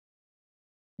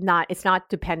 it's not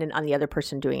dependent on the other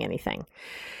person doing anything.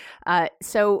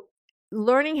 So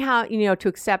learning how, to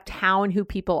accept how and who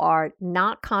people are,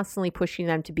 not constantly pushing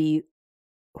them to be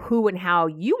who and how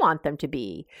you want them to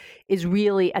be, is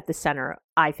really at the center,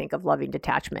 I think, of loving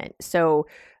detachment. So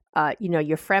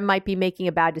your friend might be making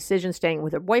a bad decision staying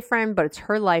with her boyfriend, but it's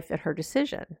her life and her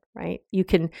decision, right? You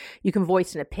can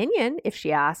voice an opinion if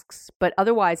she asks, but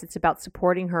otherwise it's about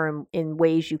supporting her in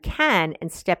ways you can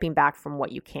and stepping back from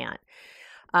what you can't.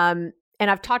 And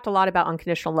I've talked a lot about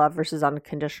unconditional love versus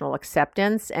unconditional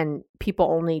acceptance, and people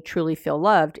only truly feel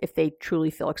loved if they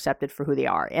truly feel accepted for who they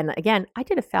are. And again, I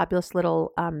did a fabulous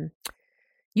little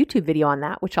YouTube video on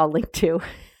that, which I'll link to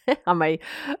on my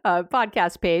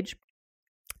podcast page.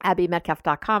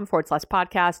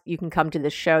 AbbieMetcalf.com/podcast. You can come to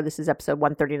this show. This is episode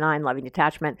 139, Loving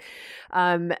Detachment.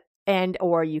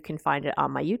 Or you can find it on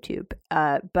my YouTube.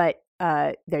 But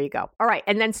there you go. All right.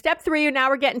 And then step 3, now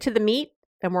we're getting to the meat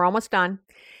and we're almost done.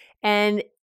 And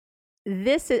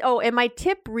this is, and my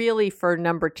tip really for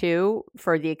number 2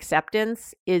 for the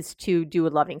acceptance is to do a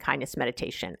loving kindness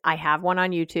meditation. I have one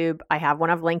on YouTube. I have one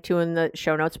I've linked to in the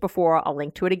show notes before. I'll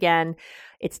link to it again.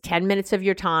 It's 10 minutes of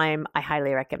your time. I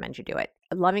highly recommend you do it.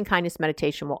 A loving kindness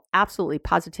meditation will absolutely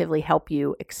positively help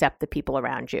you accept the people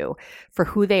around you for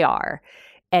who they are.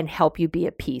 and help you be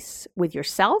at peace with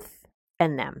yourself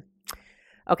and them.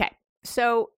 Okay,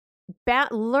 so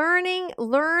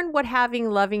learn what having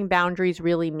loving boundaries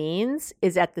really means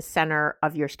is at the center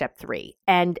of your step 3.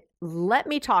 And let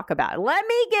me talk about it. Let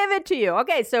me give it to you.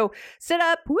 Okay, so sit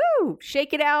up, woo,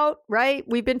 shake it out, right?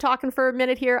 We've been talking for a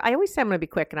minute here. I always say I'm going to be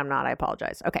quick and I'm not. I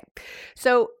apologize. Okay,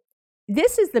 so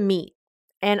this is the meat.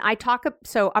 And I'm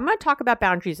going to talk about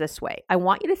boundaries this way. I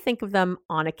want you to think of them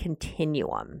on a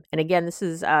continuum. And again, this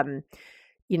is,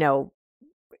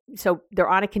 so they're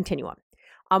on a continuum.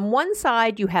 On one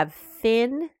side, you have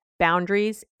thin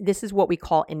boundaries. This is what we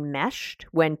call enmeshed,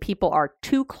 when people are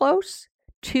too close,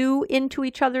 too into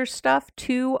each other's stuff,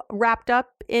 too wrapped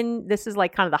up in, this is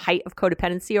like kind of the height of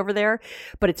codependency over there,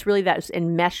 but it's really that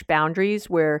enmeshed boundaries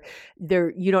where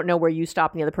you don't know where you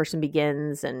stop and the other person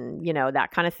begins, and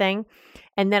that kind of thing.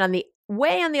 And then on the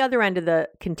other end of the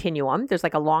continuum, there's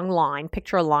like a long line.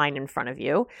 Picture a line in front of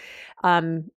you.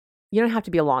 You don't have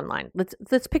to be a long line.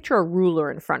 Let's picture a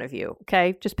ruler in front of you,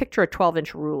 okay? Just picture a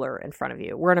 12-inch ruler in front of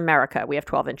you. We're in America. We have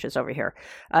 12 inches over here.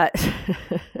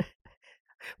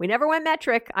 We never went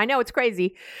metric. I know, it's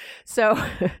crazy. So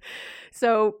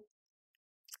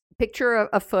picture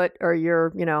a foot, or your,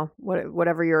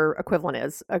 whatever your equivalent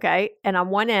is, okay? And on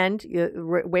one end,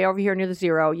 way over here near the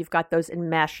 0, you've got those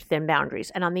enmeshed thin boundaries.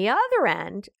 And on the other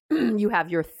end, you have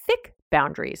your thick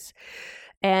boundaries.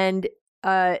 And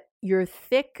your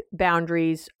thick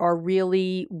boundaries are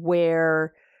really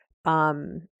where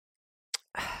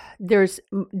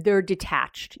they're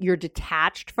detached. You're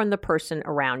detached from the person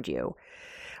around you.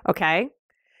 Okay.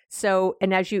 So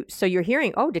you're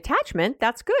hearing, oh, detachment,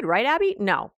 that's good, right, Abby?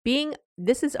 No,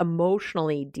 this is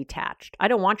emotionally detached. I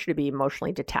don't want you to be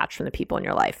emotionally detached from the people in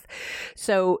your life.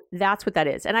 So that's what that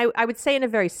is. And I would say in a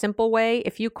very simple way,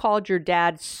 if you called your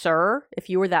dad sir, if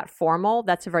you were that formal,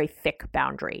 that's a very thick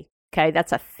boundary. Okay,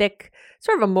 that's a thick,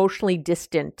 sort of emotionally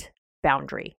distant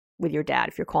boundary with your dad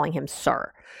if you're calling him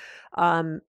sir.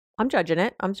 I'm judging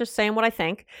it. I'm just saying what I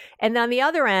think. And then on the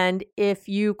other end, if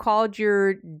you called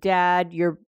your dad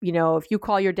if you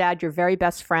call your dad your very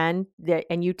best friend,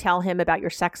 and you tell him about your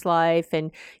sex life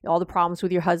and all the problems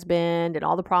with your husband and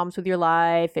all the problems with your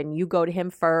life, and you go to him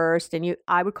first,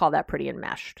 I would call that pretty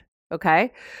enmeshed.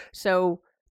 Okay, so,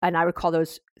 and I would call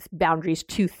those boundaries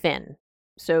too thin.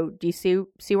 So do you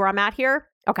see where I'm at here?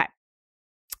 Okay.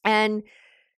 And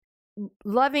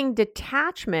loving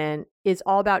detachment is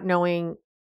all about knowing,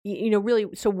 really,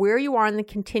 so where you are in the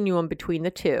continuum between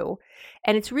the two.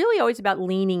 And it's really always about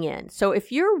leaning in. So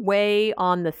if you're way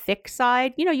on the thick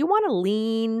side, you want to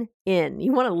lean in.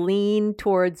 You want to lean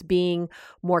towards being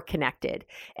more connected.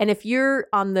 And if you're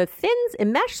on the thin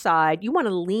enmeshed side, you want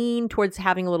to lean towards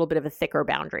having a little bit of a thicker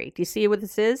boundary. Do you see what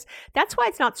this is? That's why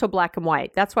it's not so black and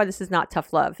white. That's why this is not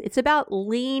tough love. It's about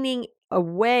leaning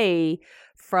away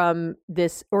from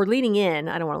this, or leaning in.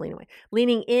 I don't want to lean away.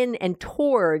 Leaning in and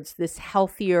towards this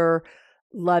healthier,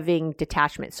 loving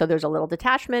detachment. So there's a little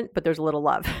detachment, but there's a little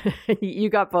love. You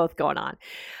got both going on.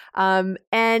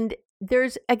 And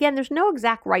there's no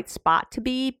exact right spot to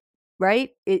be,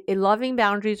 right? Loving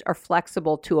boundaries are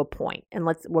flexible to a point. And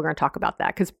we're going to talk about that,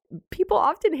 because people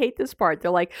often hate this part.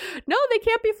 They're like, no, they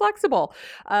can't be flexible,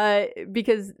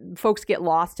 because folks get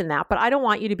lost in that. But I don't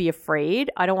want you to be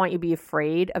afraid. I don't want you to be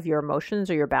afraid of your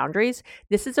emotions or your boundaries.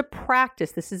 This is a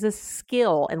practice. This is a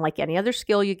skill. And like any other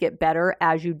skill, you get better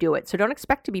as you do it. So don't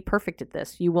expect to be perfect at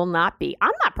this. You will not be.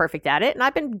 I'm not perfect at it. And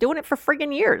I've been doing it for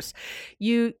friggin' years.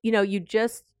 You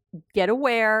just get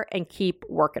aware and keep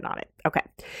working on it. Okay.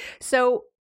 So,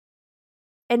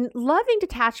 and loving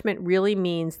detachment really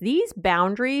means these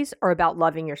boundaries are about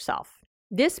loving yourself.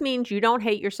 This means you don't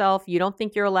hate yourself. You don't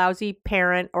think you're a lousy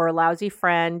parent or a lousy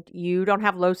friend. You don't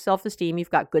have low self-esteem. You've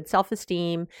got good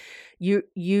self-esteem.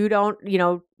 You don't,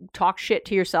 talk shit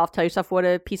to yourself, tell yourself what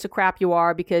a piece of crap you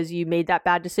are because you made that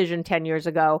bad decision 10 years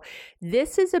ago.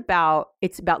 It's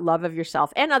about love of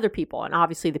yourself and other people, and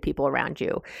obviously the people around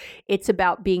you. It's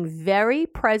about being very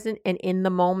present and in the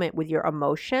moment with your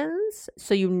emotions,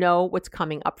 so you know what's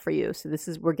coming up for you. So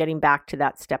we're getting back to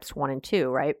that steps 1 and 2,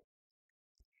 right?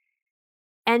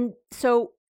 And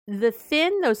so those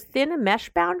thin and mesh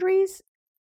boundaries,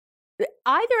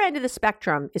 either end of the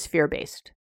spectrum is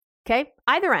fear-based. Okay?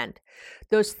 Either end.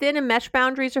 Those thin and mesh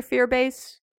boundaries are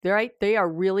fear-based. Right? They are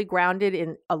really grounded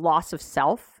in a loss of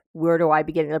self. Where do I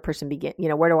begin and the other person begin?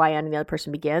 Where do I end and the other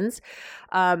person begins?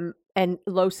 And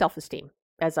low self-esteem,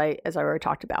 as I already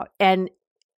talked about. And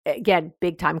again,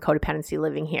 big time codependency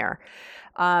living here.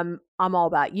 I'm all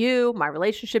about you, my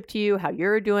relationship to you, how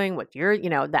you're doing, what you're,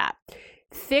 that.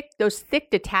 Those thick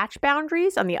detached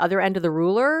boundaries on the other end of the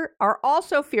ruler are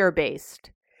also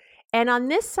fear-based. And on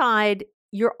this side,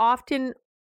 you're often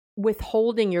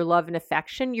withholding your love and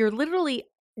affection, you're literally,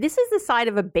 this is the side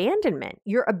of abandonment.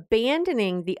 You're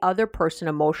abandoning the other person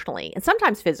emotionally and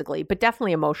sometimes physically, but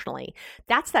definitely emotionally.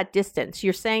 That's that distance.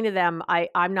 You're saying to them,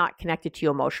 I'm not connected to you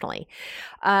emotionally.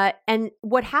 And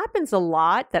what happens a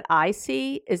lot that I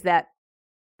see is that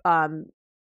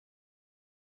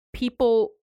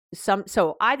people,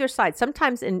 so either side,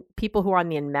 sometimes in people who are on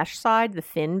the enmeshed side, the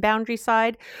thin boundary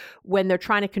side, when they're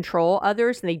trying to control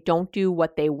others and they don't do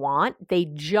what they want, they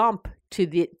jump to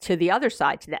the other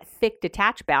side, to that thick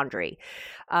detached boundary.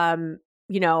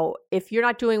 If you're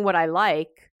not doing what I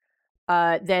like,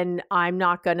 then I'm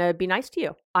not going to be nice to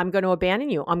you. I'm going to abandon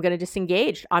you. I'm going to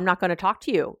disengage. I'm not going to talk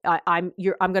to you. I'm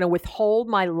going to withhold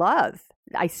my love.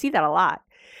 I see that a lot.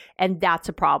 And that's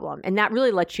a problem. And that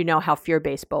really lets you know how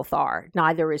fear-based both are.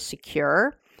 Neither is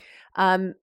secure.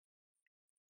 What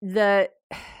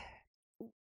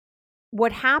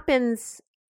happens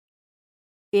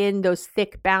in those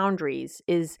thick boundaries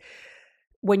is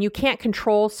when you can't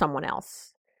control someone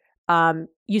else,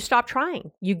 you stop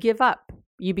trying, you give up,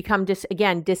 you become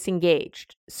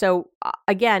disengaged. So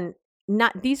again,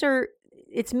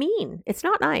 it's mean. It's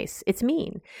not nice. It's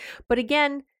mean. But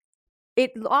again,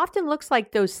 it often looks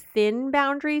like those thin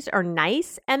boundaries are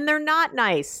nice, and they're not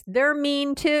nice. They're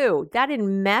mean too. That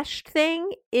enmeshed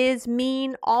thing is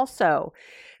mean also,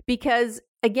 because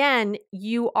again,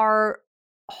 you are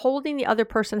holding the other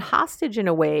person hostage in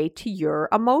a way to your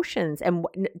emotions and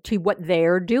to what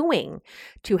they're doing,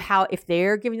 to how, if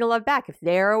they're giving the love back, if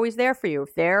they're always there for you,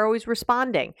 if they're always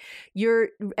responding, you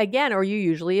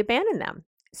usually abandon them.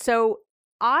 So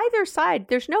either side,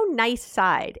 there's no nice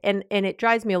side. And it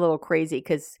drives me a little crazy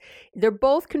because they're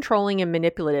both controlling and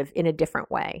manipulative in a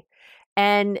different way.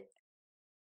 And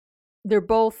they're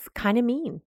both kind of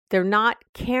mean. They're not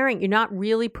caring. You're not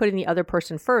really putting the other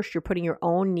person first. You're putting your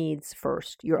own needs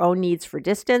first, your own needs for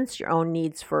distance, your own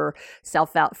needs for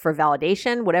for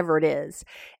validation, whatever it is.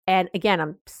 And again,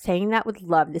 I'm saying that with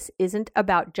love. This isn't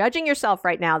about judging yourself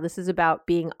right now. This is about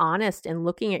being honest and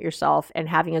looking at yourself and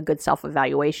having a good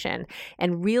self-evaluation.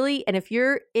 And if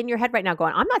you're in your head right now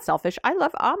going, I'm not selfish,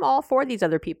 I'm all for these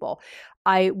other people,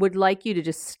 I would like you to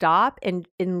just stop and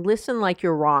listen like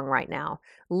you're wrong right now.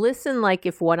 Listen like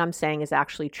if what I'm saying is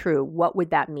actually true, what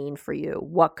would that mean for you?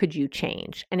 What could you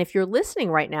change? And if you're listening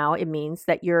right now, it means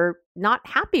that you're not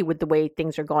happy with the way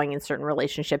things are going in certain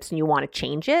relationships and you want to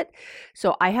change it.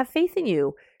 So I have faith in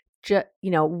you.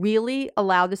 Really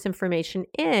allow this information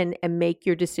in and make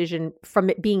your decision from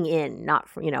it being in, not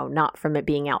from it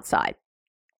being outside.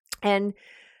 And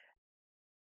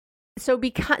so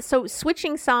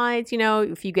switching sides,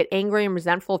 if you get angry and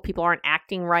resentful if people aren't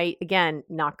acting right, again,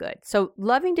 not good. So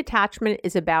loving detachment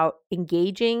is about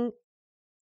engaging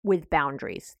with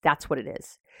boundaries. That's what it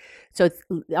is. So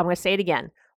I'm going to say it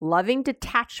again. Loving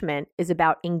detachment is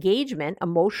about engagement,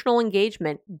 emotional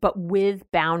engagement, but with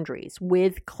boundaries,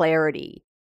 with clarity.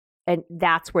 And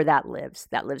that's where that lives.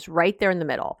 That lives right there in the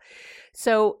middle.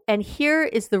 So, and here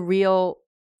is the real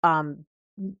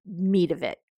meat of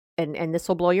it. And this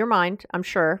will blow your mind, I'm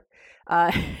sure.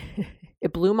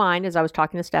 It blew mine as I was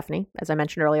talking to Stephanie, as I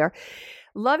mentioned earlier.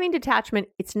 Loving detachment,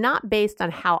 it's not based on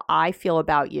how I feel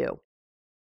about you.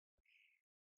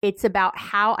 It's about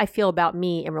how I feel about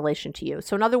me in relation to you.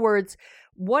 So in other words,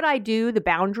 what I do, the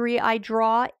boundary I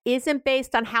draw, isn't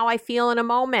based on how I feel in a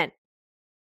moment.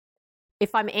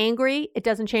 If I'm angry, it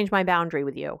doesn't change my boundary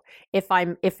with you. If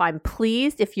I'm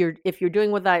pleased, if you're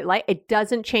doing what I like, it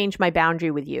doesn't change my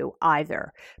boundary with you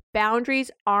either.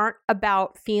 Boundaries aren't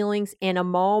about feelings in a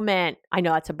moment. I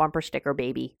know that's a bumper sticker,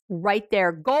 baby. Right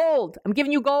there. Gold. I'm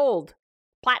giving you gold.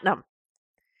 Platinum.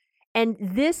 And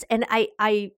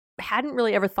I hadn't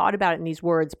really ever thought about it in these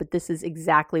words, but this is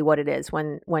exactly what it is.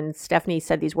 When Stephanie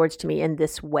said these words to me in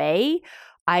this way,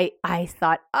 I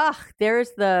thought,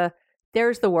 there's the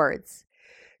words.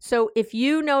 So if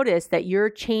you notice that you're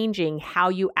changing how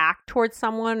you act towards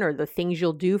someone or the things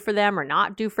you'll do for them or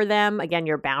not do for them, again,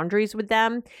 your boundaries with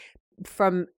them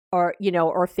or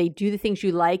if they do the things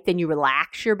you like, then you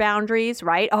relax your boundaries,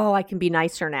 right? Oh, I can be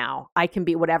nicer now. I can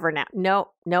be whatever now.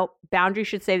 No, boundaries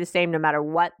should stay the same no matter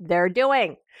what they're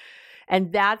doing.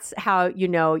 And that's how you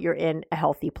know you're in a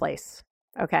healthy place.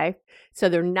 Okay. So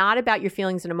they're not about your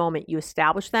feelings in a moment. You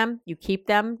establish them, you keep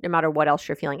them no matter what else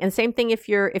you're feeling. And same thing if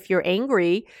you're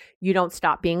angry, you don't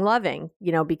stop being loving,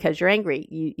 because you're angry.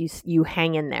 You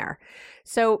hang in there.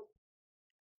 So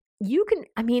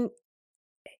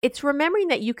it's remembering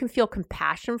that you can feel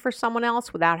compassion for someone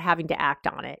else without having to act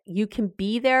on it. You can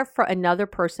be there for another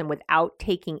person without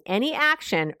taking any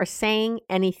action or saying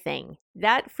anything.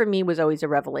 That for me was always a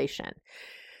revelation.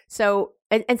 So,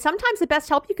 and sometimes the best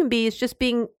help you can be is just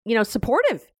being,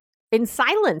 supportive. in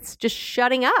silence, just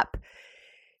shutting up.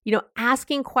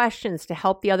 Asking questions to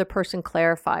help the other person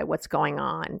clarify what's going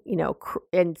on,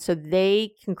 and so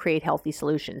they can create healthy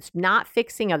solutions, not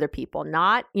fixing other people,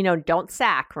 not, don't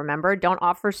sack, remember, don't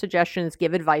offer suggestions,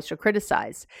 give advice or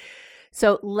criticize.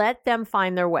 So let them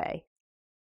find their way,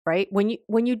 right? When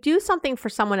you do something for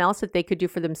someone else that they could do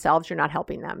for themselves, you're not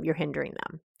helping them, you're hindering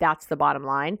them. That's the bottom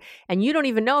line. And you don't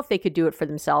even know if they could do it for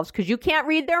themselves because you can't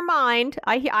read their mind.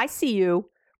 I see you.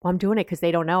 Well, I'm doing it because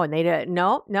they don't know. And they don't.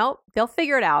 No, they'll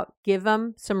figure it out. Give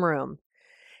them some room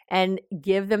and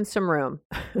give them some room.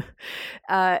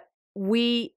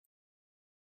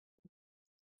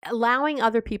 Allowing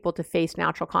other people to face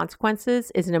natural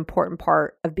consequences is an important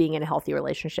part of being in a healthy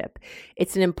relationship.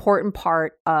 It's an important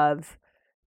part of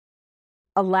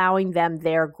allowing them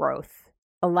their growth,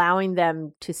 allowing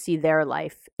them to see their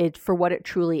life for what it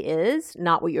truly is,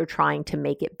 not what you're trying to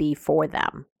make it be for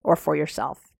them or for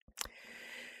yourself.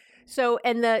 So,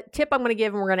 and the tip I'm going to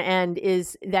give and we're going to end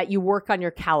is that you work on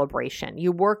your calibration.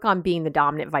 You work on being the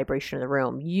dominant vibration of the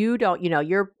room. You don't,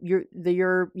 your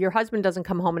husband doesn't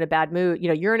come home in a bad mood.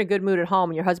 You're in a good mood at home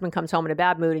and your husband comes home in a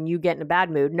bad mood and you get in a bad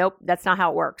mood. Nope, that's not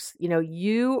how it works.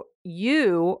 You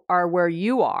are where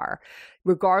you are,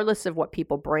 regardless of what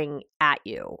people bring at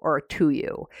you or to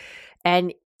you.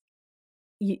 And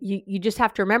you just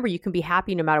have to remember you can be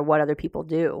happy no matter what other people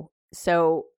do.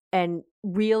 So, and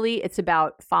really, it's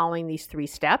about following these 3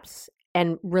 steps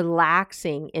and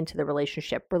relaxing into the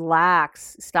relationship.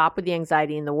 Relax. Stop with the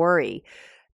anxiety and the worry.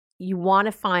 You want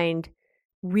to find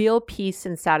real peace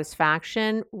and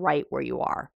satisfaction right where you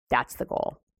are. That's the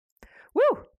goal.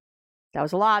 Woo! That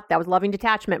was a lot. That was Loving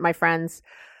Detachment, my friends.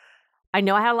 I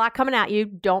know I had a lot coming at you.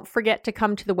 Don't forget to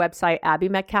come to the website,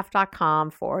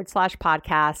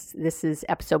 abbymetcalf.com/podcast. This is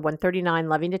episode 139,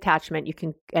 Loving Detachment.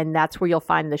 And that's where you'll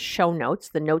find the show notes,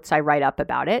 the notes I write up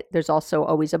about it. There's also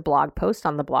always a blog post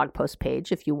on the blog post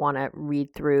page if you want to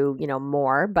read through,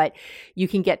 more, but you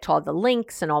can get to all the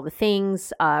links and all the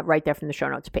things right there from the show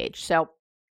notes page. So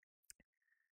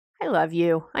I love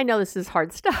you. I know this is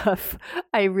hard stuff.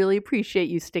 I really appreciate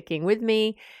you sticking with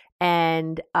me.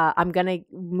 And I'm going to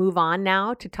move on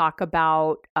now to talk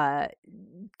about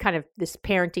kind of this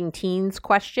parenting teens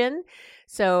question.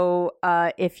 So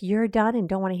if you're done and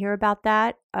don't want to hear about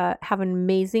that, have an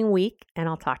amazing week and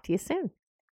I'll talk to you soon.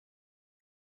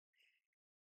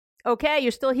 Okay,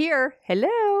 you're still here.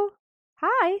 Hello.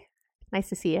 Hi. Nice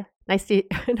to see you. Nice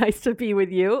to be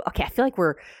with you. Okay, I feel like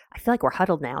we're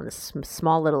huddled now in this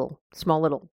small little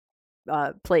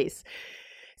place.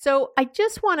 So I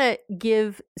just want to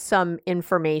give some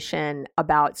information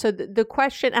about, so the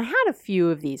question, I had a few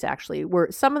of these actually,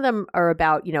 where some of them are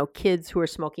about, kids who are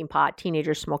smoking pot,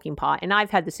 teenagers smoking pot. And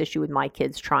I've had this issue with my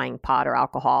kids trying pot or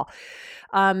alcohol.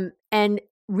 And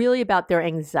really about their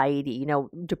anxiety,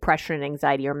 depression and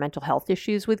anxiety or mental health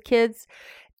issues with kids,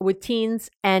 with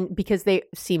teens, and because they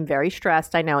seem very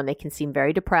stressed, I know, and they can seem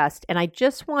very depressed. And I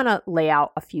just want to lay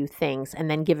out a few things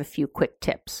and then give a few quick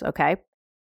tips, okay?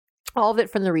 All of it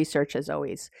from the research, as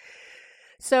always.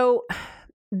 So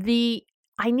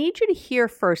I need you to hear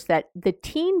first that the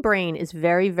teen brain is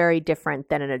very, very different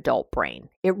than an adult brain.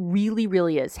 It really,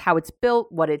 really is. How it's built,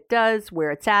 what it does,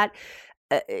 where it's at.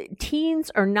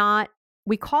 Teens are not,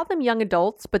 we call them young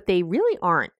adults, but they really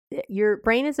aren't. Your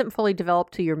brain isn't fully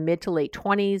developed to your mid to late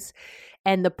 20s.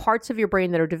 And the parts of your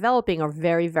brain that are developing are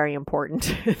very, very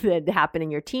important that happen in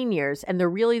your teen years. And they're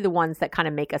really the ones that kind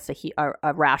of make us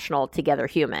a rational together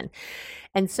human.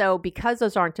 And so because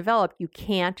those aren't developed, you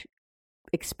can't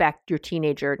expect your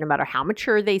teenager, no matter how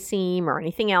mature they seem or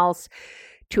anything else,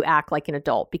 to act like an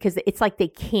adult, because it's like they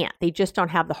can't. They just don't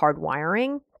have the hard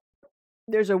wiring.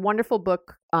 There's a wonderful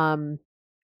book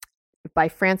by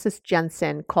Frances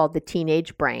Jensen called The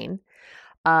Teenage Brain.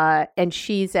 And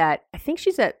she's at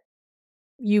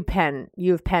U of Penn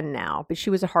now, but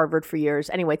she was at Harvard for years.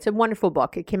 Anyway, it's a wonderful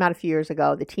book. It came out a few years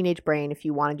ago, The Teenage Brain, if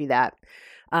you want to do that.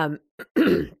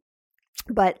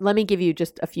 But let me give you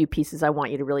just a few pieces I want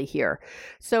you to really hear.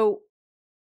 So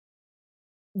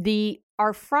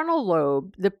our frontal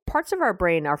lobe, the parts of our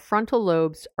brain, our frontal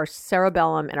lobes, our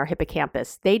cerebellum, and our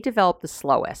hippocampus, they develop the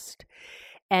slowest.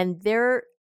 And they're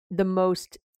the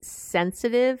most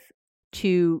sensitive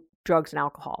to drugs and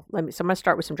alcohol. So I'm going to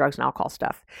start with some drugs and alcohol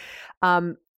stuff.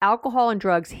 Alcohol and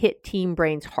drugs hit teen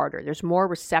brains harder. There's more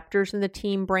receptors in the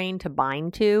teen brain to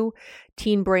bind to.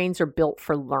 Teen brains are built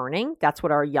for learning. That's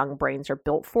what our young brains are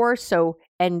built for. So,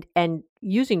 and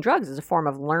using drugs is a form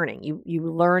of learning. You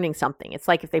learning something. It's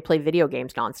like if they play video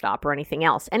games nonstop or anything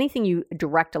else. Anything you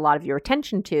direct a lot of your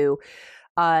attention to,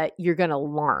 you're going to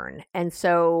learn. And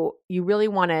so you really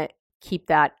want to keep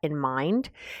that in mind.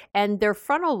 And their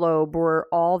frontal lobe, where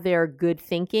all their good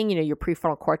thinking, your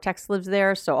prefrontal cortex lives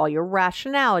there. So all your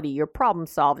rationality, your problem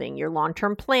solving, your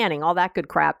long-term planning, all that good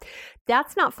crap,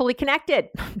 that's not fully connected.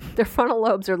 Their frontal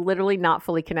lobes are literally not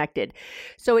fully connected.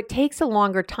 So it takes a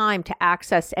longer time to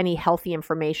access any healthy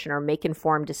information or make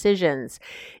informed decisions.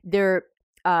 Their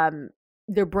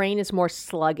brain is more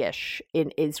sluggish,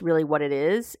 is really what it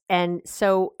is. And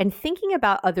thinking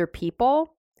about other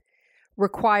people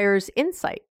requires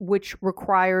insight, which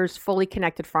requires fully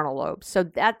connected frontal lobes.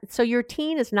 So your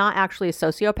teen is not actually a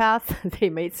sociopath. They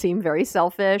may seem very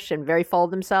selfish and very full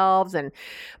of themselves,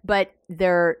 but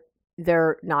they're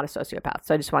not a sociopath.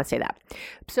 So I just want to say that.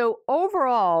 So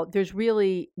overall, there's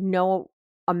really no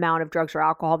amount of drugs or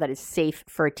alcohol that is safe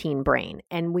for a teen brain.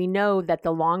 And we know that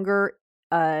the longer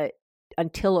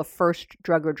until a first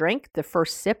drug or drink, the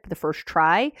first sip, the first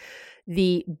try,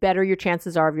 the better your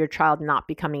chances are of your child not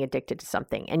becoming addicted to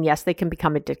something. And yes, they can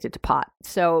become addicted to pot.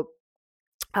 So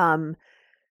for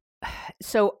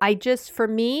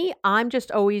me, I'm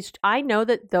just always, I know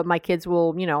that my kids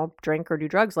will, drink or do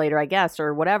drugs later, I guess,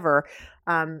 or whatever.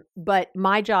 But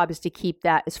my job is to keep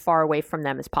that as far away from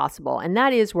them as possible. And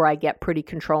that is where I get pretty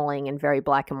controlling and very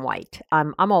black and white.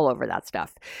 I'm all over that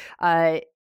stuff. I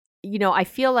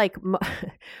feel like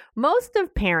most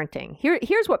of parenting,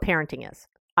 here's what parenting is,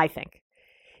 I think.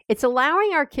 It's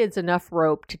allowing our kids enough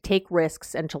rope to take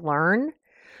risks and to learn,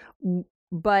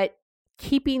 but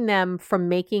keeping them from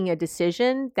making a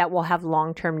decision that will have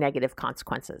long-term negative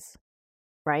consequences,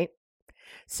 right?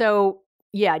 So,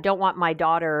 I don't want my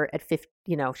daughter at 50,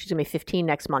 she's going to be 15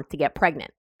 next month, to get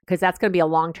pregnant, because that's going to be a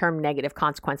long-term negative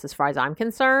consequence as far as I'm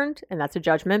concerned. And that's a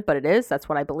judgment, but it is. That's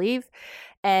what I believe.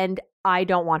 And I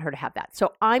don't want her to have that.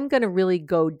 So I'm going to really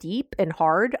go deep and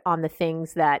hard on the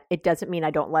things that it doesn't mean I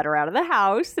don't let her out of the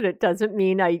house. And it doesn't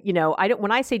mean I don't,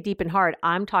 when I say deep and hard,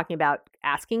 I'm talking about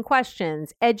asking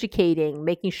questions, educating,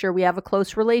 making sure we have a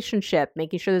close relationship,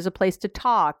 making sure there's a place to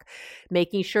talk,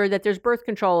 making sure that there's birth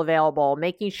control available,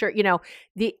 making sure,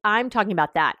 I'm talking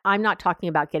about that. I'm not talking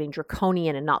about getting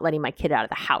draconian and not letting my kid out of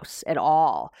the house at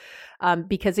all.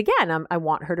 Because again, I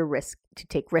want her to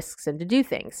take risks and to do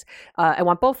things. I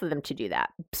want both of them to do that.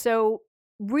 So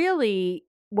really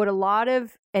what a lot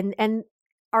of, and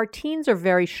our teens are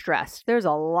very stressed. There's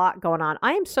a lot going on.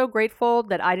 I am so grateful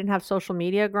that I didn't have social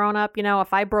media growing up.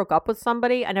 If I broke up with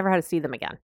somebody, I never had to see them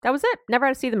again. That was it. Never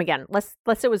had to see them again.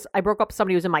 Unless it was, I broke up with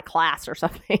somebody who was in my class or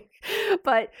something.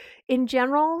 But in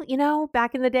general,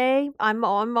 back in the day, I'm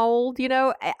old, we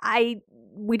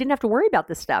didn't have to worry about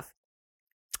this stuff.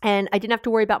 And I didn't have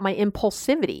to worry about my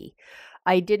impulsivity.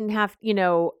 I didn't have,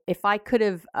 if I could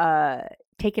have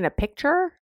taken a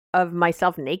picture of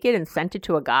myself naked and sent it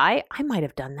to a guy, I might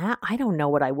have done that. I don't know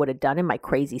what I would have done in my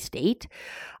crazy state.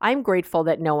 I'm grateful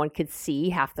that no one could see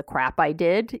half the crap I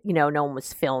did. No one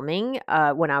was filming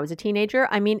when I was a teenager.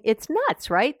 I mean, it's nuts,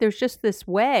 right? There's just this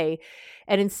way.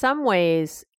 And in some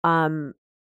ways,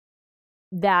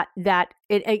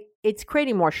 it's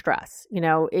creating more stress.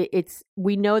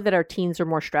 We know that our teens are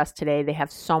more stressed today. They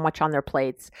have so much on their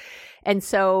plates. And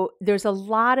so there's a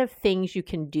lot of things you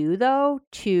can do though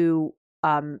to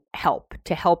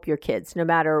help your kids, no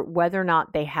matter whether or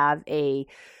not they have a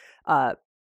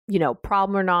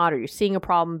problem or not, or you're seeing a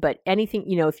problem. But anything,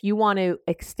 if you want to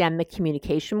extend the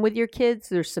communication with your kids,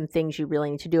 there's some things you really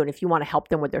need to do. And if you want to help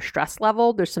them with their stress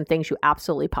level, there's some things you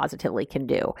absolutely positively can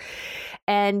do.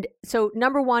 And so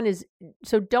number one is,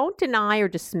 don't deny or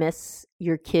dismiss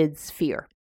your kids' fear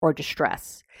or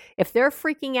distress. If they're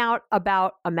freaking out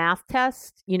about a math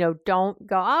test, don't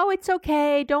go, oh, it's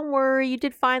okay. Don't worry. You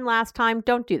did fine last time.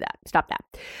 Don't do that. Stop that.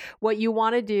 What you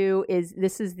want to do is,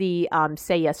 this is the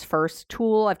say yes first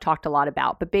tool I've talked a lot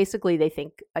about, but basically they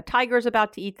think a tiger is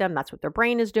about to eat them. That's what their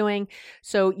brain is doing.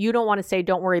 So you don't want to say,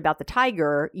 don't worry about the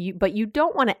tiger, but you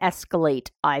don't want to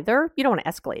escalate either. You don't want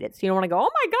to escalate it. So you don't want to go,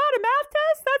 oh my God, a math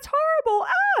test? That's horrible.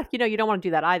 You don't want to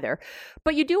do that either.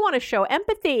 But you do want to show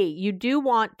empathy. You do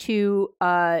want to,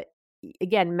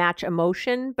 again, match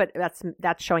emotion, but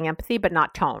that's showing empathy, but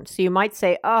not tone. So you might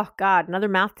say, oh God, another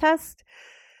math test?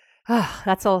 Oh,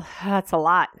 that's a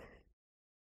lot.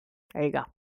 There you go.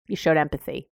 You showed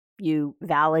empathy. You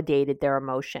validated their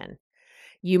emotion.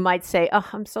 You might say, oh,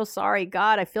 I'm so sorry.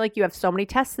 God, I feel like you have so many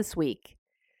tests this week.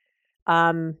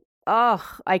 I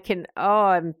can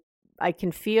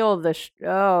feel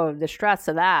the stress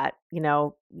of that,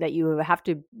 that you have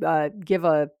to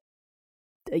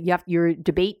your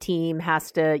debate team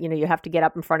has to, you have to get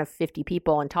up in front of 50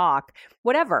 people and talk,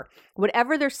 whatever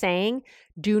they're saying.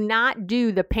 Do not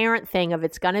do the parent thing of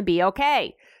it's going to be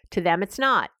okay. To them, it's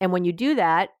not. And when you do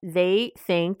that, they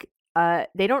think,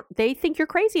 they think you're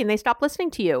crazy and they stop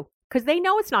listening to you. because they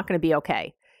know it's not going to be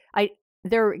okay.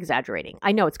 They're exaggerating.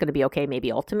 I know it's going to be okay,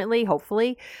 maybe ultimately,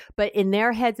 hopefully, but in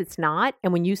their heads, it's not.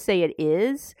 And when you say it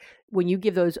is, when you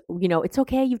give those, it's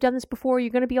okay, you've done this before,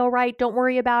 you're going to be all right, don't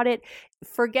worry about it,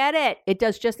 forget it. It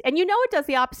does and it does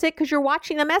the opposite because you're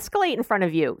watching them escalate in front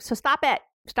of you. So stop it.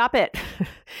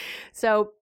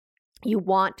 So you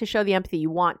want to show the empathy. You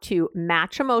want to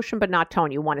match emotion, but not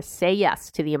tone. You want to say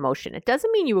yes to the emotion. It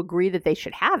doesn't mean you agree that they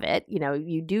should have it.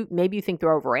 You do, maybe you think they're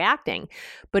overreacting,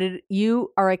 but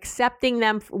you are accepting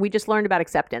them. We just learned about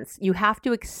acceptance. You have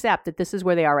to accept that this is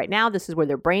where they are right now. This is where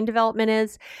their brain development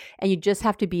is. And you just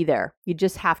have to be there. You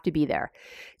just have to be there.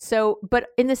 So, but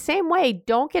in the same way,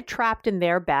 don't get trapped in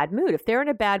their bad mood. If they're in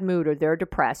a bad mood or they're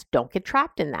depressed, don't get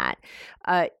trapped in that.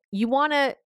 You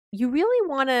really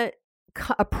want to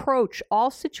approach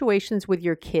all situations with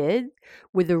your kid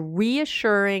with a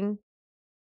reassuring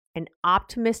and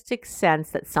optimistic sense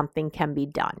that something can be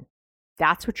done.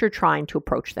 That's what you're trying to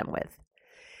approach them with.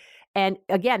 And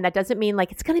again, that doesn't mean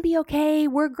like it's going to be okay,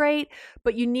 we're great,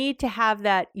 but you need to have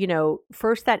that,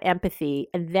 first that empathy,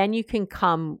 and then you can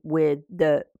come with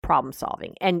the problem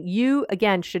solving. And you,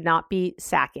 again, should not be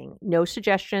sacking. No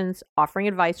suggestions, offering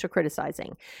advice, or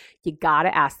criticizing. You got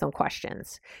to ask them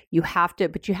questions. You have to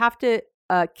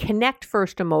connect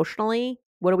first emotionally.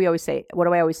 What do I always say?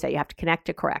 You have to connect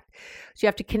to correct. So you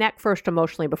have to connect first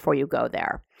emotionally before you go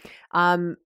there.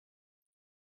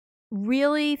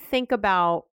 Really think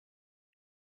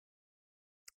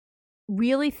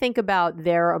about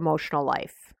their emotional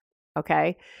life.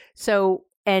 Okay. So,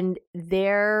 and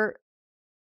their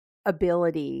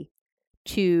ability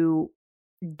to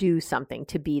do something,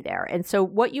 to be there. And so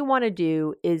what you want to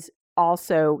do is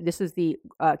also, this is the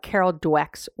Carol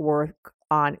Dweck's work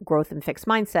on growth and fixed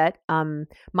mindset.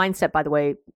 Mindset, by the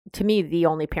way, to me, the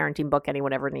only parenting book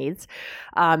anyone ever needs.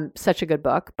 Such a good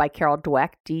book by Carol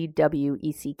Dweck,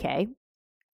 Dweck.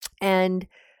 And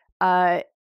her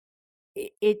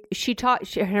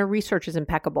research is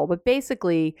impeccable, but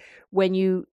basically when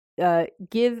you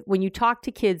talk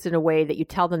to kids in a way that you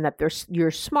tell them that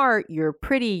you're smart, you're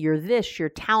pretty, you're this, you're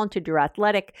talented, you're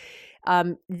athletic,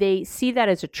 they see that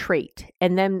as a trait.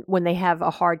 And then when they have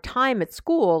a hard time at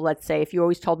school, let's say if you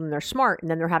always told them they're smart and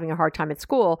then they're having a hard time at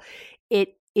school,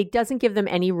 it doesn't give them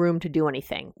any room to do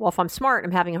anything. Well, if I'm smart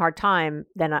and I'm having a hard time,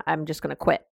 then I'm just going to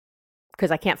quit because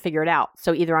I can't figure it out.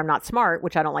 So either I'm not smart,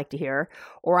 which I don't like to hear,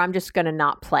 or I'm just going to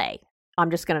not play.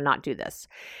 I'm just going to not do this.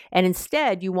 And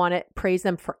instead, you want to praise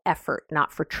them for effort,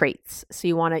 not for traits. So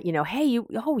you want to, hey,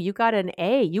 you got an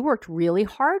A. You worked really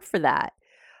hard for that.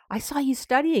 I saw you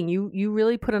studying. You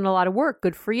really put in a lot of work.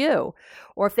 Good for you.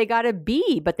 Or if they got a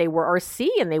B, but or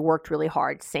C and they worked really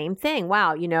hard. Same thing.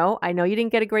 Wow. I know you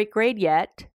didn't get a great grade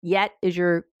yet. Yet is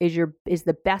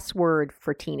the best word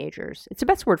for teenagers. It's the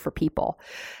best word for people.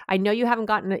 I know you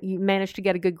managed to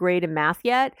get a good grade in math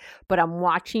yet, but I'm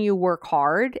watching you work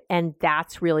hard, and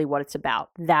that's really what it's about.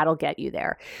 That'll get you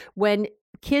there. When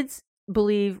kids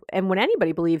believe, and when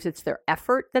anybody believes it's their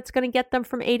effort that's going to get them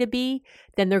from A to B,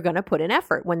 then they're going to put in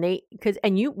effort.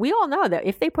 We all know that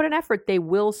if they put in effort, they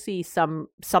will see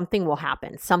something will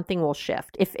happen, something will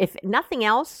shift. If nothing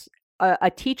else, a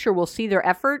teacher will see their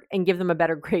effort and give them a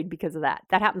better grade because of that.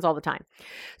 That happens all the time.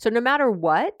 So no matter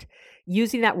what,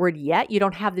 using that word yet, you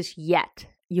don't have this yet.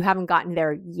 You haven't gotten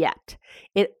there yet.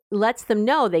 It lets them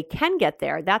know they can get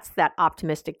there. That's that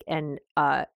optimistic and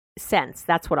sense.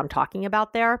 That's what I'm talking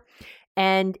about there.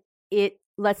 And it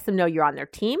lets them know you're on their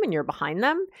team and you're behind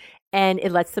them. And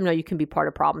it lets them know you can be part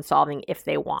of problem solving if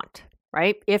they want,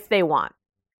 right? If they want.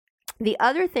 The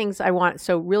other things I want,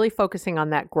 so really focusing on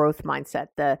that growth mindset,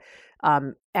 the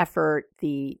effort,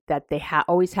 that they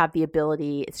always have the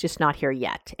ability, it's just not here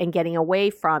yet. And getting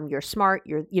away from you're smart,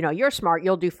 you're smart,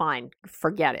 you'll do fine.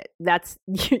 Forget it. That's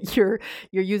you're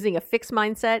using a fixed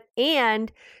mindset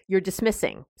and you're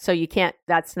dismissing. So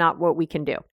that's not what we can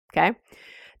do. Okay.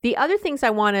 The other things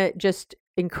I want to just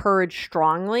encourage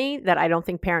strongly that I don't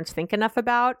think parents think enough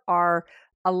about are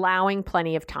allowing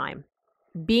plenty of time.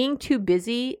 Being too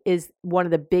busy is one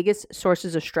of the biggest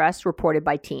sources of stress reported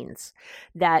by teens,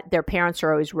 that their parents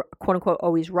are always, quote unquote,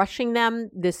 always rushing them.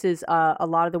 This is a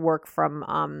lot of the work from,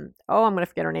 I'm going to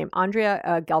forget her name,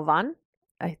 Andrea Galvan.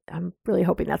 I'm really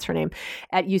hoping that's her name,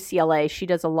 at UCLA. She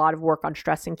does a lot of work on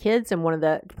stress in kids. And one of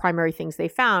the primary things they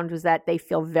found was that they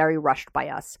feel very rushed by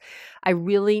us. I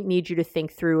really need you to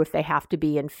think through if they have to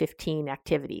be in 15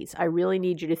 activities. I really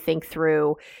need you to think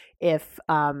through if,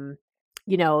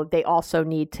 they also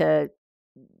need to,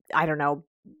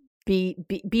 be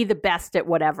the best at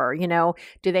whatever,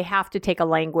 do they have to take a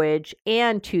language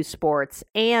and 2 sports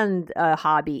and a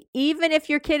hobby, even if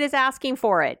your kid is asking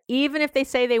for it, even if they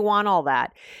say they want all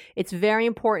that? It's very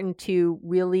important to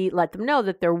really let them know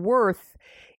that their worth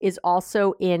is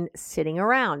also in sitting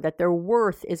around, that their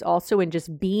worth is also in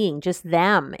just being just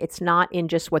them. It's not in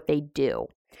just what they do.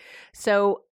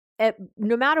 So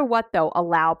no matter what, though,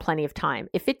 allow plenty of time.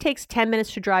 If it takes 10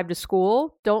 minutes to drive to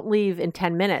school, don't leave in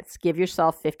 10 minutes. Give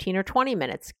yourself 15 or 20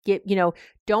 minutes.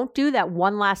 Don't do that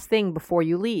one last thing before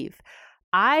you leave.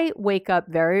 I wake up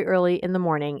very early in the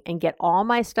morning and get all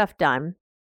my stuff done.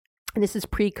 And this is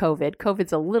pre-COVID.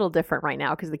 COVID's a little different right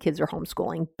now because the kids are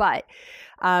homeschooling, but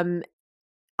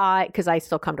because I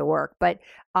still come to work, but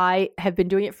I have been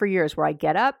doing it for years where I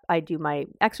get up, I do my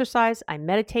exercise, I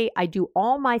meditate, I do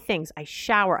all my things. I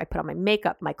shower, I put on my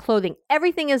makeup, my clothing,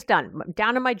 everything is done,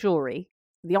 down to my jewelry.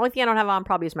 The only thing I don't have on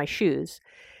probably is my shoes.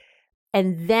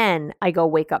 And then I go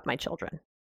wake up my children.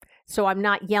 So I'm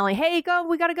not yelling, hey, go,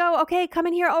 we got to go. Okay, come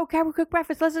in here. Okay, we'll cook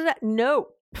breakfast. Let's do that. No.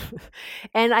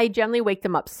 And I generally wake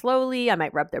them up slowly. I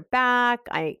might rub their back.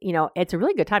 It's a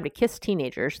really good time to kiss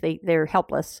teenagers. They're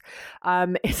helpless.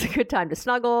 It's a good time to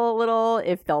snuggle a little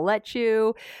if they'll let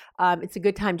you. It's a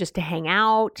good time just to hang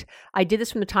out. I did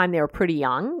this from the time they were pretty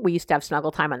young. We used to have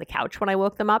snuggle time on the couch when I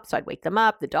woke them up. So I'd wake them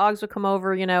up. The dogs would come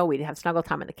over, we'd have snuggle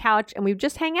time on the couch and we'd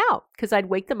just hang out because I'd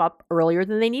wake them up earlier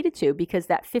than they needed to, because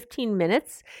that 15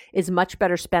 minutes is much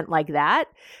better spent like that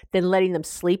than letting them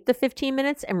sleep the 15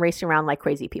 minutes and racing around like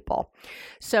crazy people.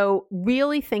 So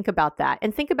really think about that,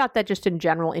 and think about that just in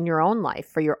general in your own life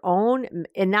for your own.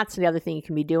 And that's the other thing you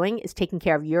can be doing, is taking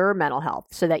care of your mental health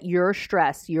so that your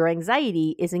stress, your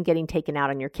anxiety isn't getting taken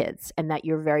out on your kids, and that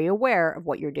you're very aware of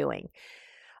what you're doing.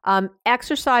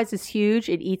 Exercise is huge.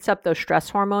 It eats up those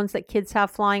stress hormones that kids have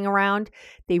flying around.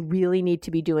 They really need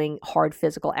to be doing hard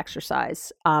physical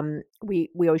exercise. We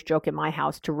always joke in my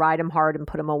house to ride them hard and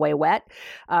put them away wet.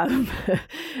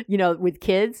 With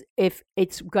kids, if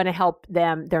it's going to help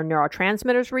them, their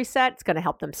neurotransmitters reset, it's going to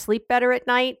help them sleep better at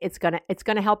night. It's going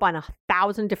to help on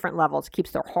 1,000 different levels. It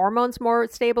keeps their hormones more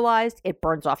stabilized. It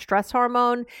burns off stress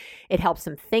hormone. It helps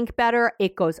them think better.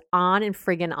 It goes on and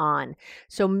friggin' on.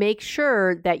 So make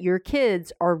sure that your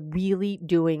kids are really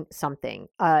doing something.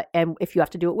 And if you have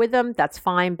to do it with them, that's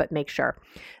fine, but make sure.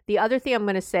 The other thing I'm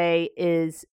going to say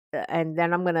is, and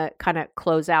then I'm going to kind of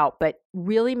close out, but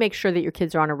really make sure that your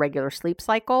kids are on a regular sleep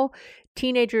cycle.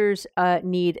 Teenagers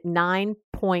need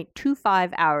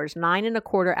 9.25 hours,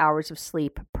 9.25 hours of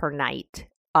sleep per night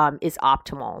is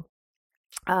optimal.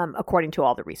 According to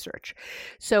all the research.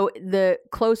 So the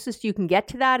closest you can get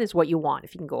to that is what you want.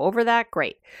 If you can go over that,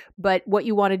 great. But what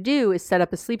you want to do is set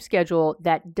up a sleep schedule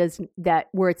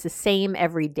where it's the same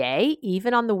every day,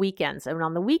 even on the weekends. And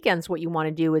on the weekends, what you want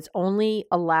to do is only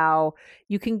allow,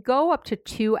 you can go up to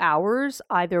 2 hours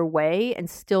either way and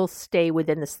still stay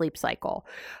within the sleep cycle.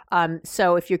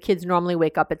 So if your kids normally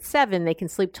wake up at 7, they can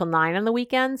sleep till 9 on the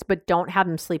weekends, but don't have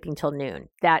them sleeping till noon.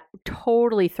 That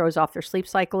totally throws off their sleep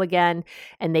cycle again.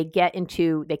 And they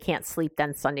can't sleep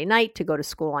then Sunday night to go to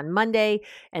school on Monday.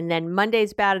 And then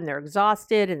Monday's bad and they're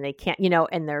exhausted and they can't,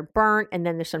 and they're burnt. And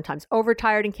then they're sometimes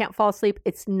overtired and can't fall asleep.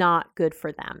 It's not good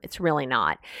for them. It's really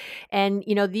not. And,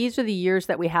 these are the years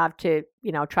that we have to,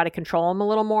 try to control them a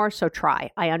little more. So try.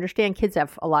 I understand kids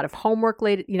have a lot of homework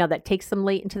late, that takes them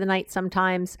late into the night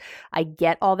sometimes. I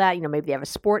get all that. Maybe they have a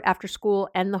sport after school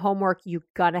and the homework. You're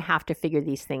going to have to figure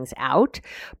these things out.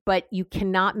 But you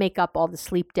cannot make up all the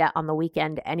sleep debt on the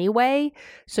weekend anyway.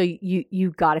 So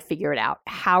you got to figure it out.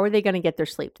 How are they going to get their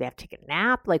sleep? Do they have to take a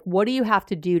nap? Like, what do you have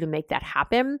to do to make that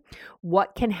happen?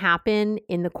 What can happen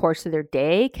in the course of their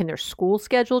day? Can their school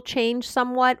schedule change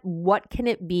somewhat? What can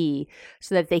it be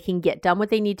so that they can get done what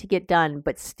they need to get done,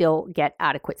 but still get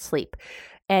adequate sleep?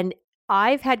 And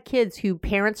I've had kids who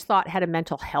parents thought had a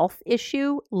mental health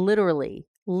issue, literally.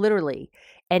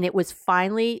 And it was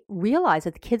finally realized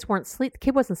that the kid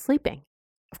wasn't sleeping.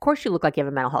 Of course, you look like you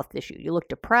have a mental health issue. You look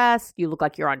depressed. You look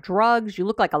like you're on drugs. You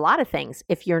look like a lot of things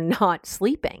if you're not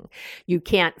sleeping. You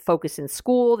can't focus in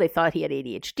school. They thought he had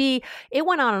ADHD. It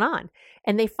went on and on.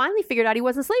 And they finally figured out he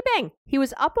wasn't sleeping. He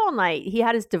was up all night. He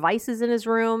had his devices in his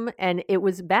room and it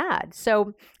was bad.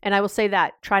 So, and I will say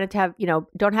that, try not to have,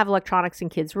 don't have electronics in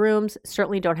kids' rooms.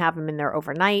 Certainly don't have them in there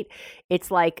overnight. It's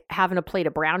like having a plate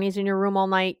of brownies in your room all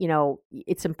night.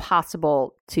 It's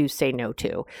impossible to say no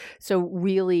to. So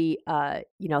really,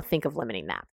 think of limiting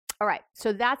that. All right.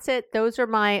 So that's it. Those are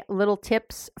my little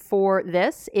tips for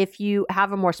this. If you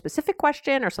have a more specific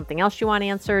question or something else you want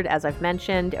answered, as I've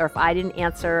mentioned, or if I didn't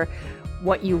answer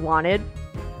what you wanted,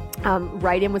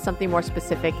 write in with something more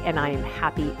specific, and I am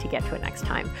happy to get to it next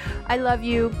time. I love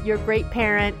you. You're a great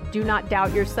parent. Do not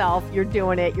doubt yourself. You're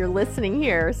doing it. You're listening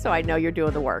here, so I know you're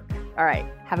doing the work. All right.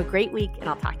 Have a great week, and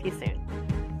I'll talk to you soon.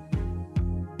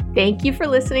 Thank you for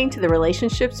listening to the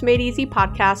Relationships Made Easy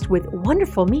podcast with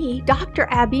wonderful me, Dr.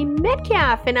 Abby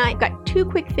Metcalf. And I've got 2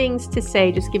 quick things to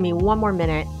say. Just give me 1 more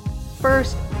minute.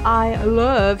 First, I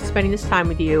love spending this time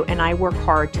with you, and I work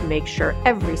hard to make sure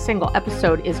every single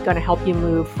episode is going to help you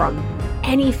move from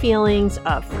any feelings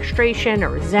of frustration or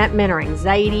resentment or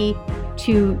anxiety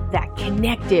to that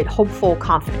connected, hopeful,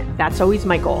 confident. That's always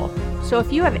my goal. So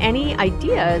if you have any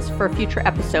ideas for a future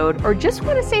episode or just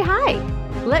want to say hi,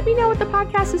 let me know what the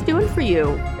podcast is doing for you.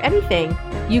 Anything,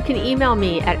 you can email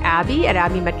me at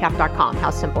abby@abbymetcalf.com. How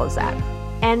simple is that?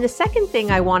 And the second thing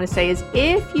I want to say is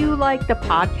if you like the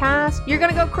podcast, you're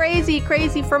going to go crazy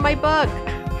for my book.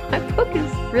 My book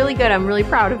is really good. I'm really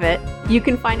proud of it. You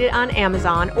can find it on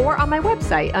Amazon or on my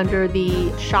website under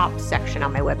the shop section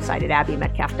on my website at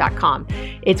abbymetcalf.com.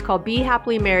 It's called Be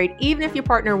Happily Married, Even If Your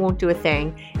Partner Won't Do a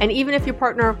Thing. And even if your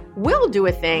partner will do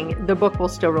a thing, the book will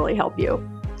still really help you.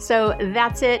 So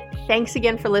that's it. Thanks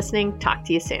again for listening. Talk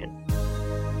to you soon.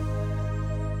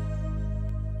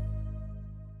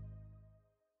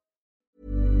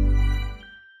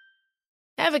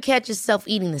 Ever catch yourself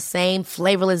eating the same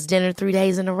flavorless dinner 3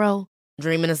 days in a row?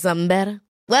 Dreaming of something better?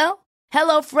 Well,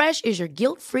 HelloFresh is your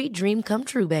guilt-free dream come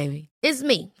true, baby. It's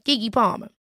me, Keke Palmer.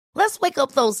 Let's wake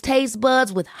up those taste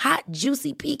buds with hot,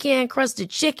 juicy pecan-crusted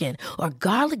chicken or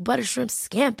garlic butter shrimp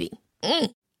scampi.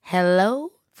 Hello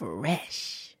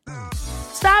Fresh.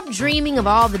 Stop dreaming of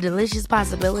all the delicious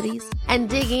possibilities and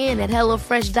dig in at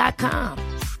HelloFresh.com.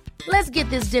 Let's get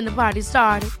this dinner party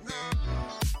started.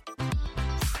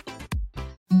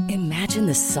 Imagine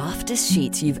the softest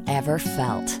sheets you've ever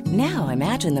felt. Now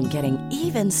imagine them getting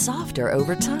even softer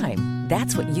over time.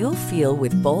 That's what you'll feel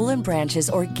with Boll & Branch's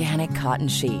organic cotton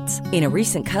sheets. In a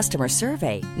recent customer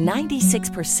survey,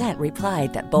 96%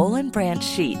 replied that Boll & Branch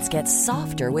sheets get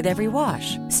softer with every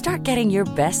wash. Start getting your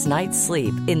best night's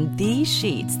sleep in these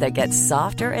sheets that get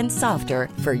softer and softer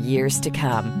for years to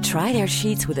come. Try their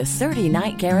sheets with a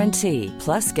 30-night guarantee.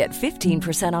 Plus, get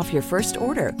 15% off your first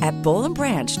order at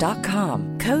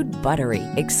bollandbranch.com. Code BUTTERY.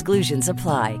 Exclusions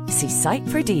apply. See site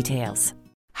for details.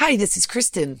 Hi, this is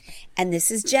Kristen. And this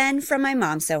is Jen from My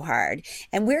Mom So Hard.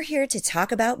 And we're here to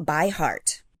talk about By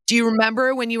Heart. Do you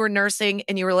remember when you were nursing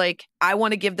and you were like, I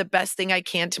want to give the best thing I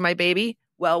can to my baby?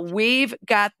 Well, we've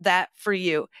got that for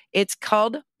you. It's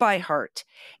called By Heart,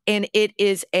 and it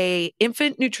is a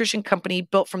infant nutrition company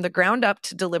built from the ground up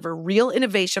to deliver real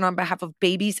innovation on behalf of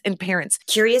babies and parents.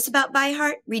 Curious about By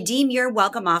Heart? Redeem your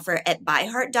welcome offer at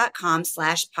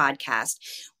byheart.com/podcast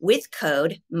with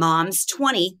code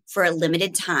MOMS20 for a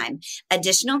limited time.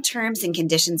 Additional terms and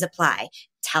conditions apply.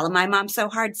 Tell them My Mom So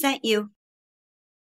Hard sent you.